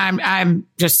creative. And I'm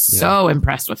just so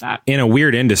impressed with that. In a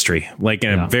weird industry, like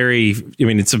in a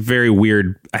it's a very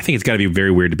weird, I think it's gotta be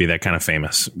very weird to be that kind of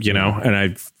famous, and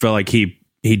I feel like he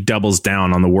doubles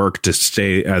down on the work to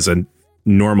stay as a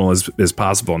normal as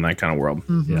possible in that kind of world.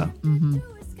 Mm-hmm. Yeah. Mm-hmm.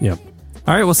 Yep.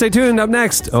 All right, well, stay tuned. Up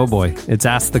next, oh boy, it's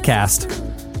Ask the Cast.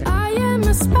 I am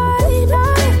a spider,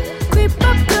 creep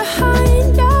up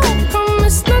behind you,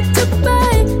 promise not to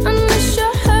bite unless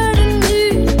you're hurting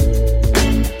me.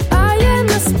 I am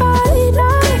a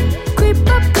spider, creep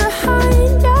up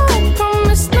behind you,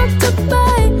 promise not to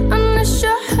bite unless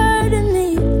you're hurting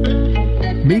me.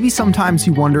 Maybe sometimes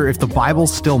you wonder if the Bible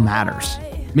still matters.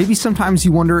 Maybe sometimes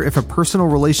you wonder if a personal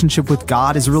relationship with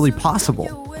God is really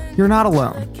possible. You're not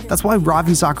alone. That's why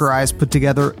Ravi Zacharias put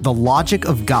together The Logic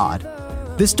of God.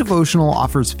 This devotional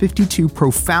offers 52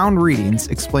 profound readings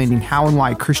explaining how and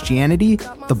why Christianity,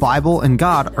 the Bible, and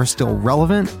God are still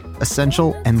relevant,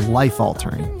 essential, and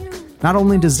life-altering. Not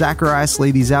only does Zacharias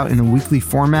lay these out in a weekly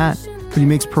format, but he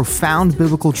makes profound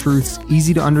biblical truths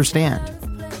easy to understand.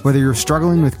 Whether you're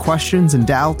struggling with questions and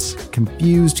doubts,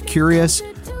 confused, curious,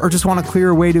 or just want a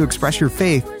clearer way to express your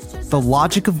faith, The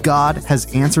Logic of God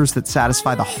has answers that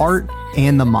satisfy the heart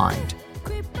and the mind.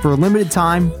 For a limited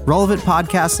time, Relevant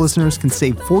Podcast listeners can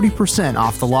save 40%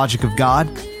 off The Logic of God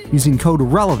using code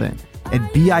RELEVANT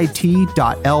at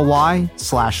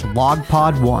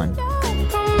bit.ly/logpod1.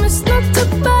 Promise not to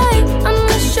bite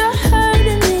unless you're hurt.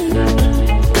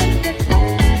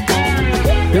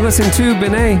 You're listening to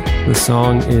Benet. The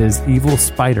song is Evil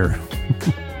Spider.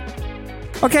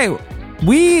 Okay,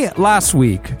 we last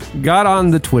week got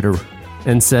on the Twitter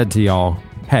and said to y'all,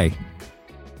 hey,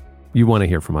 you want to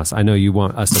hear from us. I know you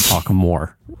want us to talk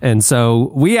more. And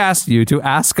so we asked you to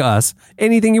ask us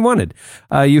anything you wanted.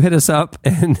 You hit us up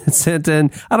and sent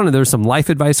in, I don't know, there were some life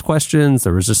advice questions.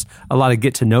 There was just a lot of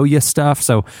get to know you stuff.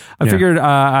 So I figured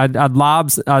I'd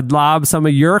lob some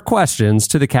of your questions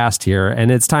to the cast here,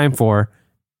 and it's time for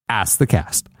Ask the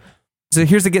Cast. So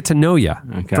here's the get to know you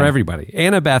for everybody.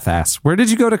 Anna Beth asks, where did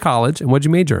you go to college and what'd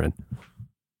you major in?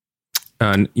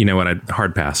 You know what?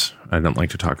 Hard pass. I don't like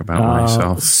to talk about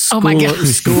myself. My God.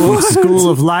 School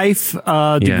of Life,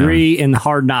 degree in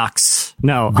Hard Knocks.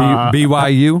 No.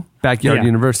 BYU, Backyard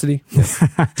University.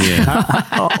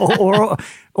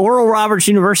 Oral Roberts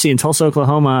University in Tulsa,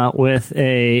 Oklahoma, with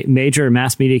a major in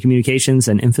mass media communications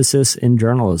and emphasis in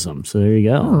journalism. So there you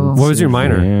go. Oh. What was your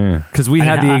minor? Because we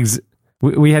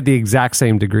had the exact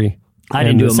same degree. I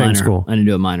didn't do a minor. School. I didn't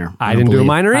do a minor. I didn't do a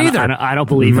minor either. I don't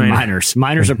believe in minors.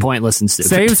 Minors are pointless and stupid.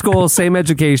 Same school, same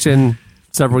education,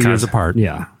 several years apart.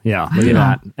 Yeah. Look at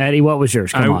that. Eddie, what was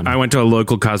yours? Come on. I went to a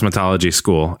local cosmetology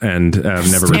school and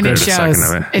never regretted a second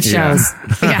of it. It shows.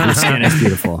 Yeah. Your skin is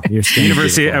beautiful.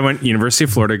 I went University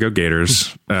of Florida, go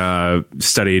Gators.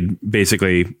 Studied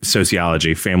basically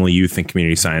sociology, family, youth, and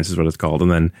community science is what it's called. And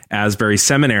then Asbury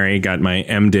Seminary, got my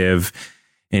MDiv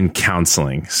in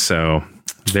counseling. So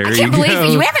there you go. I can't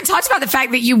believe you haven't talked about the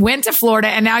fact that you went to Florida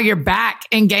and now you're back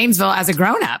in Gainesville as a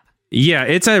grown-up. Yeah,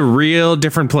 it's a real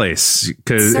different place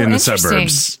in the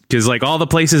suburbs. Because like all the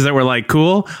places that were like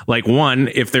cool, like one,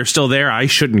 if they're still there, I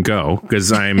shouldn't go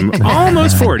because I'm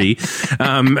almost 40.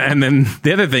 And then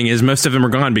the other thing is most of them are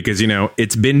gone because,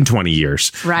 it's been 20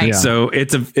 years. Right. Yeah. So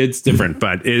it's different,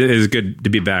 but it is good to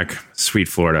be back. Sweet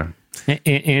Florida.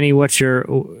 Annie, what's your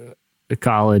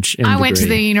college and I degree? went to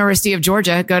the University of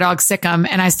Georgia, Go Dog Sick'em,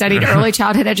 and I studied early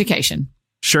childhood education.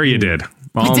 Sure you did.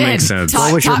 All makes sense.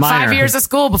 What was your minor? 5 years of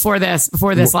school before this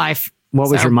life. What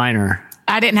was your minor?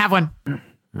 I didn't have one. Oh,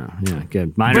 yeah,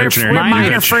 good. We're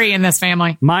minor free in this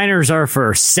family. Minors are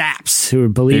for saps who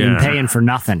believe in paying for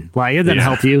nothing. Like, it doesn't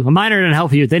help you. A minor doesn't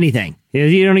help you with anything.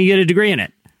 You don't even get a degree in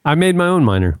it. I made my own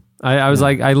minor. I was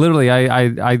like, I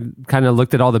kind of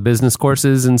looked at all the business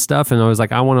courses and stuff, and I was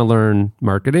like, I want to learn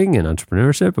marketing and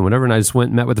entrepreneurship and whatever. And I just went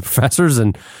and met with the professors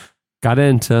and got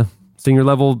into senior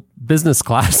level business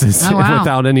classes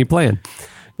without any plan.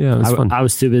 Yeah, it was fun. I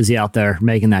was too busy out there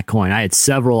making that coin. I had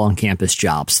several on-campus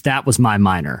jobs. That was my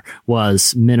minor,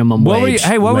 was minimum wage.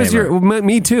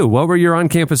 Me too. What were your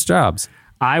on-campus jobs?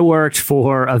 I worked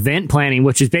for event planning,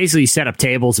 which is basically set up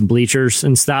tables and bleachers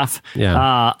and stuff.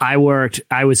 Yeah. I worked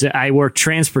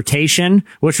transportation,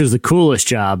 which was the coolest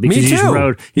job because you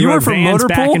rode from vans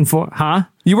back and forth. Huh?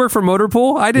 You work for Motor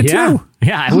Pool? I did too.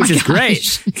 Yeah, which is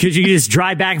great because you can just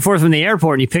drive back and forth from the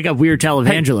airport and you pick up weird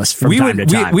televangelists from time to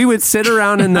time. We would sit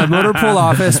around in the Motor Pool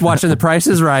office watching The Price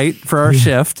is Right for our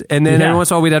shift, and then every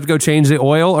once in a while we'd have to go change the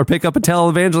oil or pick up a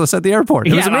televangelist at the airport.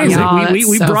 It was amazing.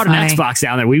 We brought an Xbox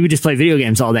down there. We would just play video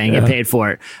games all day and get paid for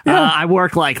it. Yeah. I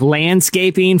worked like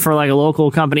landscaping for like a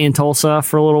local company in Tulsa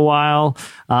for a little while.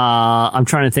 I'm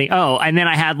trying to think. Oh, and then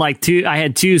I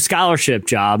had two scholarship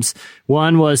jobs.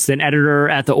 One was an editor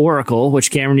at the Oracle,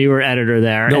 which Cameron, you were editor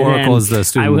there. The Oracle is the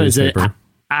student newspaper.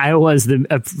 I was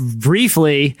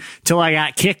briefly till I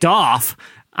got kicked off.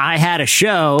 I had a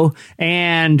show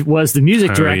and was the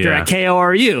music director at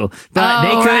KORU,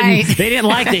 but they didn't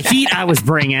like the heat I was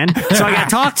bringing. So I got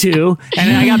talked to and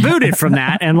then I got booted from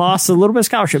that and lost a little bit of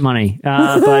scholarship money.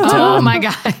 Oh my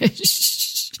gosh.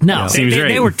 No,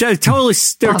 they were total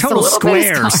squares. They're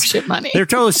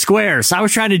total squares. I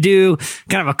was trying to do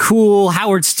kind of a cool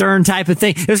Howard Stern type of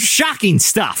thing. It was shocking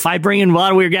stuff. I bring in a lot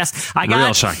of weird guests.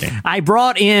 Real shocking. I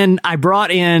brought in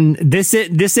this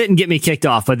didn't get me kicked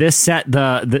off, but this set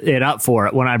it up for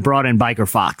it when I brought in Biker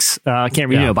Fox.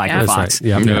 Cameron, you know Biker Fox.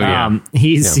 Right.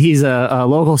 He's a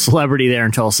local celebrity there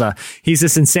in Tulsa. He's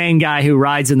this insane guy who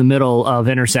rides in the middle of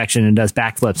intersection and does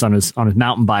backflips on his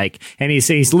mountain bike. And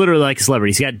he's literally like a celebrity.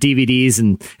 He's got DVDs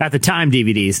and at the time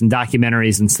DVDs and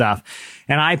documentaries and stuff.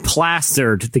 And I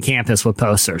plastered the campus with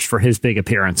posters for his big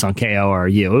appearance on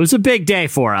KORU. It was a big day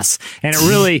for us. And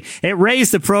it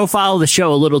raised the profile of the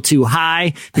show a little too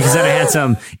high because then I had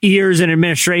some ears in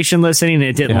administration listening and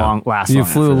it didn't last long. You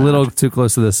flew a little too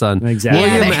close to the sun. Exactly.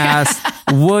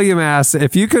 William asked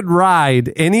if you could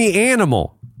ride any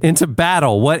animal into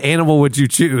battle, what animal would you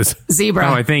choose? Zebra.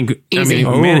 Oh, I think Easy.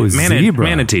 Zebra.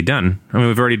 manatee. Done. I mean,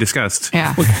 we've already discussed.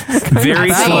 Yeah. Very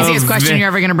That's slow. the easiest question you're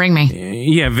ever going to bring me.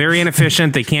 Yeah, very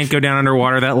inefficient. They can't go down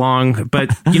underwater that long. But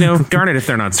darn it if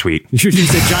they're not sweet. You're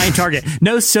just a giant target.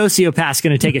 No sociopath's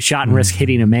going to take a shot and risk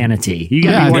hitting a manatee. You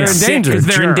got to be they're one endangered. Because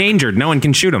they're jerk. endangered. No one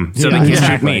can shoot them, so Yeah, they can't shoot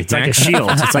exactly. me. It's like a shield.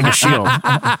 It's like a shield.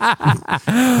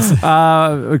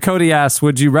 Cody asks,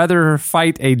 would you rather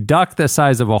fight a duck the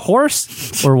size of a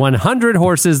horse or 100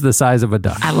 horses the size of a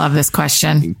duck? I love this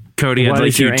question. Cody, I'd What like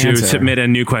is you your to answer? submit a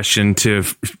new question to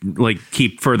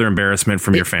keep further embarrassment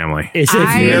from your family. Is it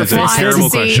I It's a want to terrible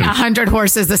see question. 100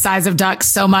 horses the size of ducks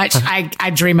so much. I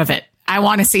dream of it. I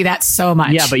want to see that so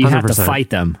much. Yeah, but you have to 100%. fight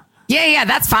them. Yeah,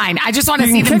 that's fine. I just want to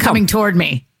You see can them kick 'em. coming toward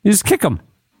me. You just kick them.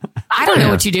 I don't know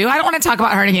what you do. I don't want to talk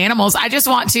about hurting animals. I just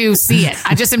want to see it.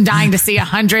 I just am dying to see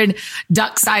 100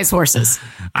 duck-sized horses.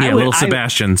 Yeah, little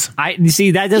Sebastians. You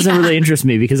see, that doesn't really interest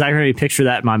me because I already picture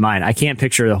that in my mind. I can't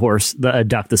picture a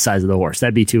duck the size of the horse.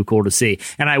 That'd be too cool to see.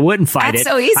 And I wouldn't fight That's it.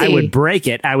 so easy. I would break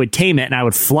it. I would tame it and I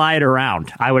would fly it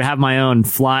around. I would have my own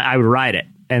fly. I would ride it.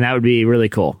 And that would be really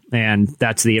cool. And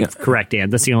that's the correct answer.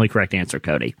 That's the only correct answer,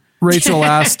 Cody. Rachel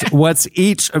asked, what's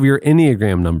each of your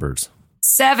Enneagram numbers?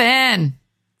 7.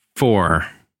 4.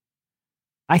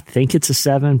 I think it's a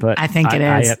 7, but I think it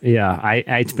is.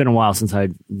 It's been a while since I,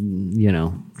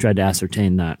 tried to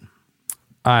ascertain that.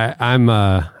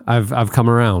 I've come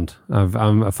around.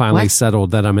 I'm finally What?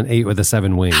 settled that I'm an 8 with a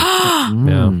 7 wing.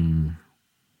 Yeah.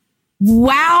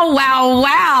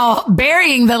 Wow.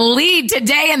 Burying the lead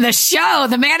today in the show.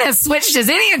 The man has switched his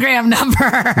Enneagram number.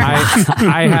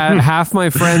 I had half my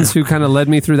friends who kind of led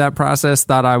me through that process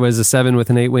thought I was a 7 with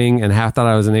an 8 wing, and half thought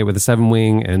I was an 8 with a 7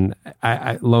 wing. And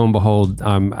I lo and behold,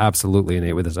 I'm absolutely an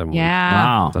 8 with a 7 wing. Yeah.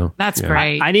 Wow. So, That's yeah.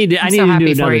 great. I need to I'm so do happy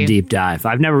for another you. deep dive.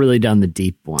 I've never really done the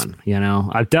deep one.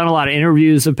 I've done a lot of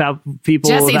interviews about people.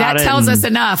 Jesse, about that it tells and- us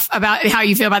enough about how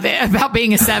you feel about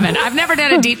being a 7. I've never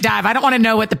done a deep dive. I don't want to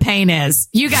know what the pain is.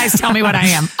 You guys tell me what I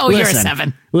am. Oh, you're a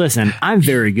 7. Listen, I'm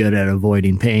very good at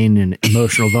avoiding pain and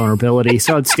emotional vulnerability,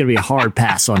 so it's going to be a hard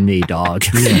pass on me, dog.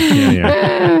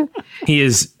 Yeah. He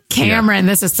is. Cameron,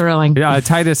 this is thrilling. Yeah,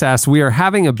 Titus asks, we are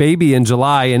having a baby in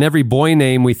July, and every boy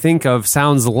name we think of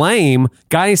sounds lame.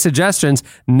 Got any suggestions?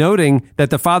 Noting that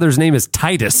the father's name is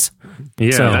Titus.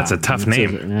 Yeah, So- that's a tough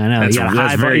name. I know. That's, you got a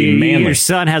that's high very bar. manly. Your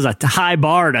son has a high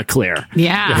bar to clear.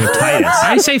 Yeah. Titus.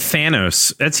 I say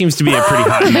Thanos. That seems to be a pretty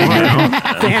hot name.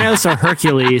 Thanos or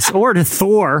Hercules or to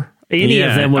Thor. Any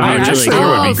of them would be Oh, really just cool. Thor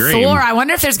would be Oh, great. Thor. I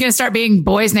wonder if there's going to start being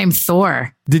boys named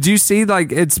Thor. Did you see,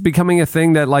 it's becoming a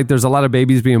thing that, there's a lot of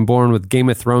babies being born with Game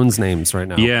of Thrones names right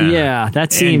now? Yeah. Yeah,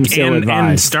 that seems and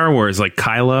ill-advised. Star Wars,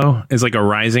 Kylo is a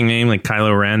rising name, like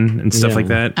Kylo Ren and stuff Yeah. like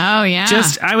that. Oh, yeah.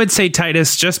 I would say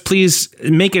Titus, just please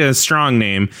make it a strong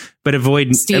name, but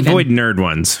avoid Steven. nerd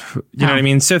ones. You know what I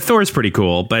mean? So Thor's pretty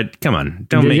cool, but come on,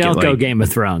 don't go Game of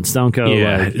Thrones. Don't go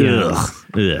Ugh.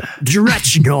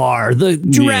 Dretchnor, the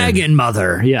dragon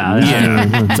mother. Yeah.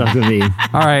 That's not gonna be.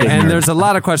 All right, and there's a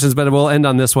lot of questions, but we'll end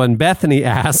on this one. Bethany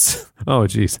asks, oh,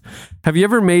 geez. Have you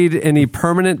ever made any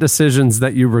permanent decisions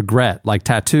that you regret, like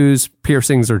tattoos,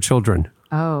 piercings, or children?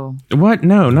 Oh. What?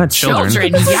 No, not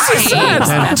children. Yikes.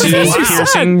 Tattoos,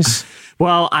 piercings.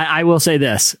 Well, I will say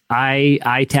this.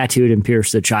 I tattooed and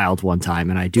pierced a child one time,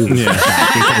 and I do regret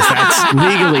that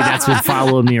because that's been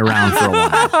following me around for a while.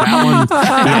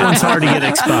 That one's hard to get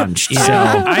expunged. So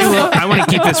I want to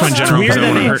keep this one general because I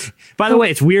don't want to hurt. By the way,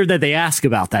 it's weird that they ask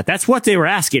about that. That's what they were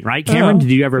asking, right, Cameron?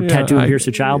 Did you ever tattoo and pierce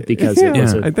a child? Because it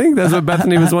was I think that's what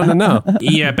Bethany was wanting to know.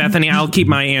 Yeah, Bethany, I'll keep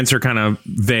my answer kind of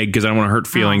vague because I don't want to hurt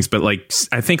feelings. But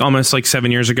I think almost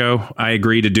 7 years ago, I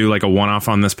agreed to do a one-off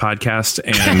on this podcast,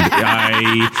 and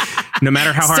no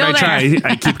matter how hard Still I try,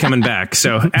 I keep coming back.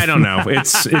 So I don't know.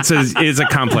 It's a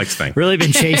complex thing. really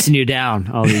been chasing you down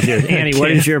all these years. Annie,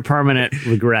 what is your permanent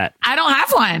regret? I don't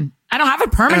have one. I don't have a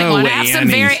permanent Oh, one. I have some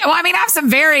Annie. I have some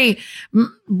very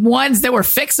ones that were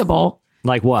fixable.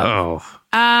 Like what? Oh,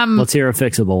 Let's hear a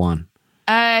fixable one.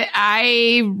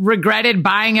 I regretted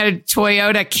buying a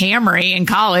Toyota Camry in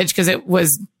college because it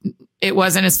wasn't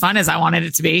as fun as I wanted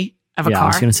it to be of a Yeah, car. I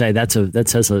was going to say that's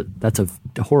a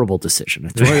horrible decision. A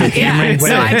Toyota Yeah, Camry.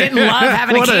 so I didn't love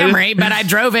having a Camry, but I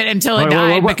drove it until it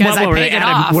died because I paid it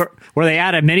off. Were they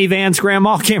out of minivans,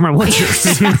 Grandma? Cameron, what's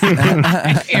yours?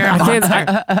 I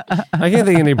can't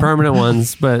think of any permanent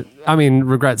ones, but I mean,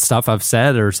 regret stuff I've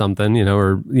said or something,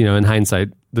 or, in hindsight,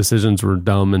 decisions were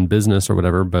dumb in business or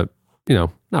whatever, but,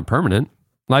 not permanent.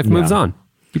 Life moves on.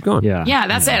 Keep going. Yeah,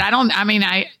 that's it.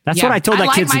 That's what I told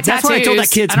that kid's. That's what I told that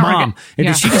kid's mom.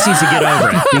 And she just needs to get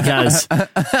over it because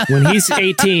when he's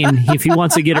 18, if he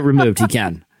wants to get it removed, he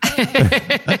can.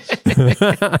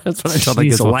 That's what I told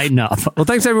Needs to lighten up. Well,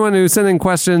 thanks everyone who sent in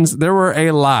questions. There were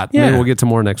a lot. Yeah. Maybe we'll get to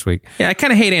more next week. Yeah, I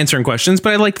kind of hate answering questions,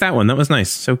 but I like that one. That was nice.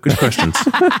 So good questions.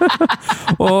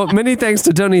 Well, many thanks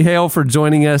to Tony Hale for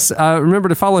joining us. Remember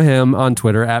to follow him on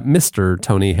Twitter at Mr.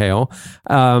 Tony Hale.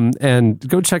 And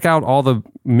go check out all the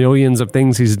millions of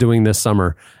things he's doing this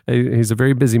summer. He's a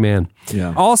very busy man.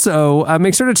 Yeah. Also,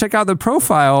 make sure to check out the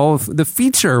profile, the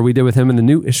feature we did with him in the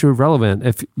new issue of Relevant.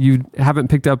 If you haven't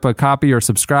picked up a copy or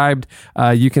subscribed,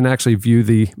 you can actually view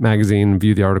the magazine,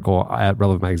 view the article at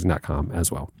relevantmagazine.com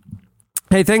as well.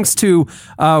 Hey, thanks to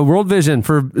World Vision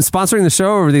for sponsoring the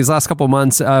show over these last couple of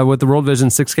months with the World Vision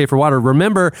 6K for Water.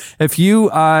 Remember, if you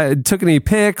took any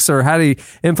pics or had any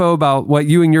info about what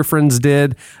you and your friends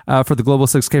did for the Global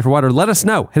 6K for Water, let us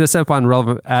know. Hit us up on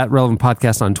Relevant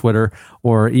Podcast on Twitter,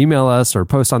 or email us or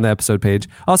post on the episode page.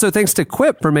 Also, thanks to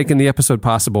Quip for making the episode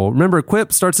possible. Remember,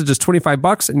 Quip starts at just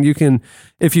 $25, and you can,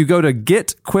 if you go to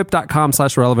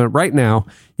getquip.com/relevant right now,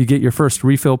 you get your first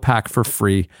refill pack for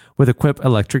free with a Quip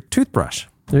electric toothbrush.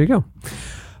 There you go.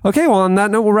 Okay, well, on that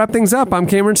note, we'll wrap things up. I'm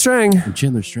Cameron Strang. I'm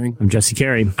Chandler String. I'm Jesse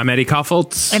Carey. I'm Eddie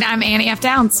Koffoltz. And I'm Annie F.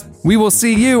 Downs. We will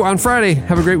see you on Friday.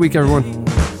 Have a great week, everyone.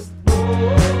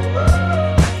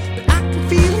 I can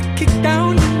feel it kick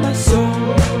down in my soul,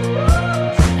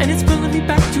 and it's pulling me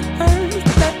back to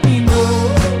earth. Let me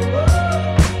know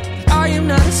I am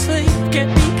not a slave,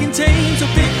 can't be contained. So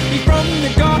pick me from the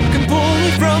dark and pull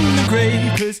me from the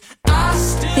grave. 'Cause I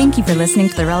still Thank you for listening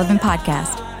to the Relevant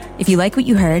Podcast. If you like what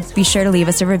you heard, be sure to leave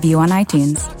us a review on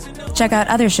iTunes. Check out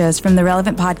other shows from the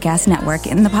Relevant Podcast Network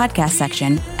in the podcast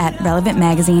section at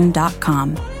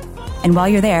relevantmagazine.com. And while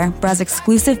you're there, browse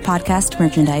exclusive podcast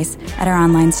merchandise at our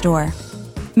online store.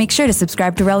 Make sure to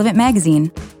subscribe to Relevant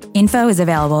Magazine. Info is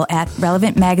available at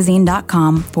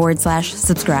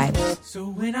relevantmagazine.com/subscribe. So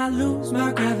when I lose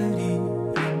my gravity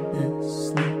in this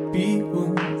sleepy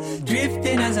room,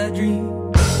 drifting as I dream,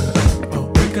 I'll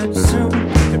wake up soon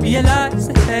to realize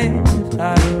the hand of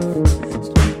life is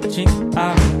reaching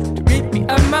out to rid me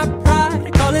of my pride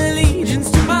and call allegiance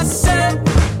to myself.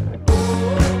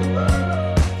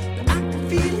 I can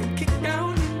feel it kick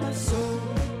down in my soul,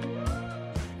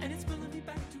 and it's pulling me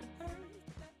back to earth.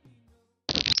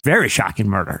 Very shocking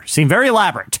murder. Seemed very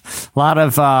elaborate. A lot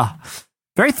of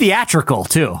very theatrical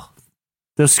too.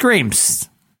 Those screams.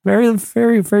 Very,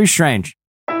 very, very strange.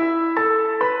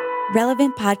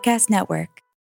 Relevant Podcast Network.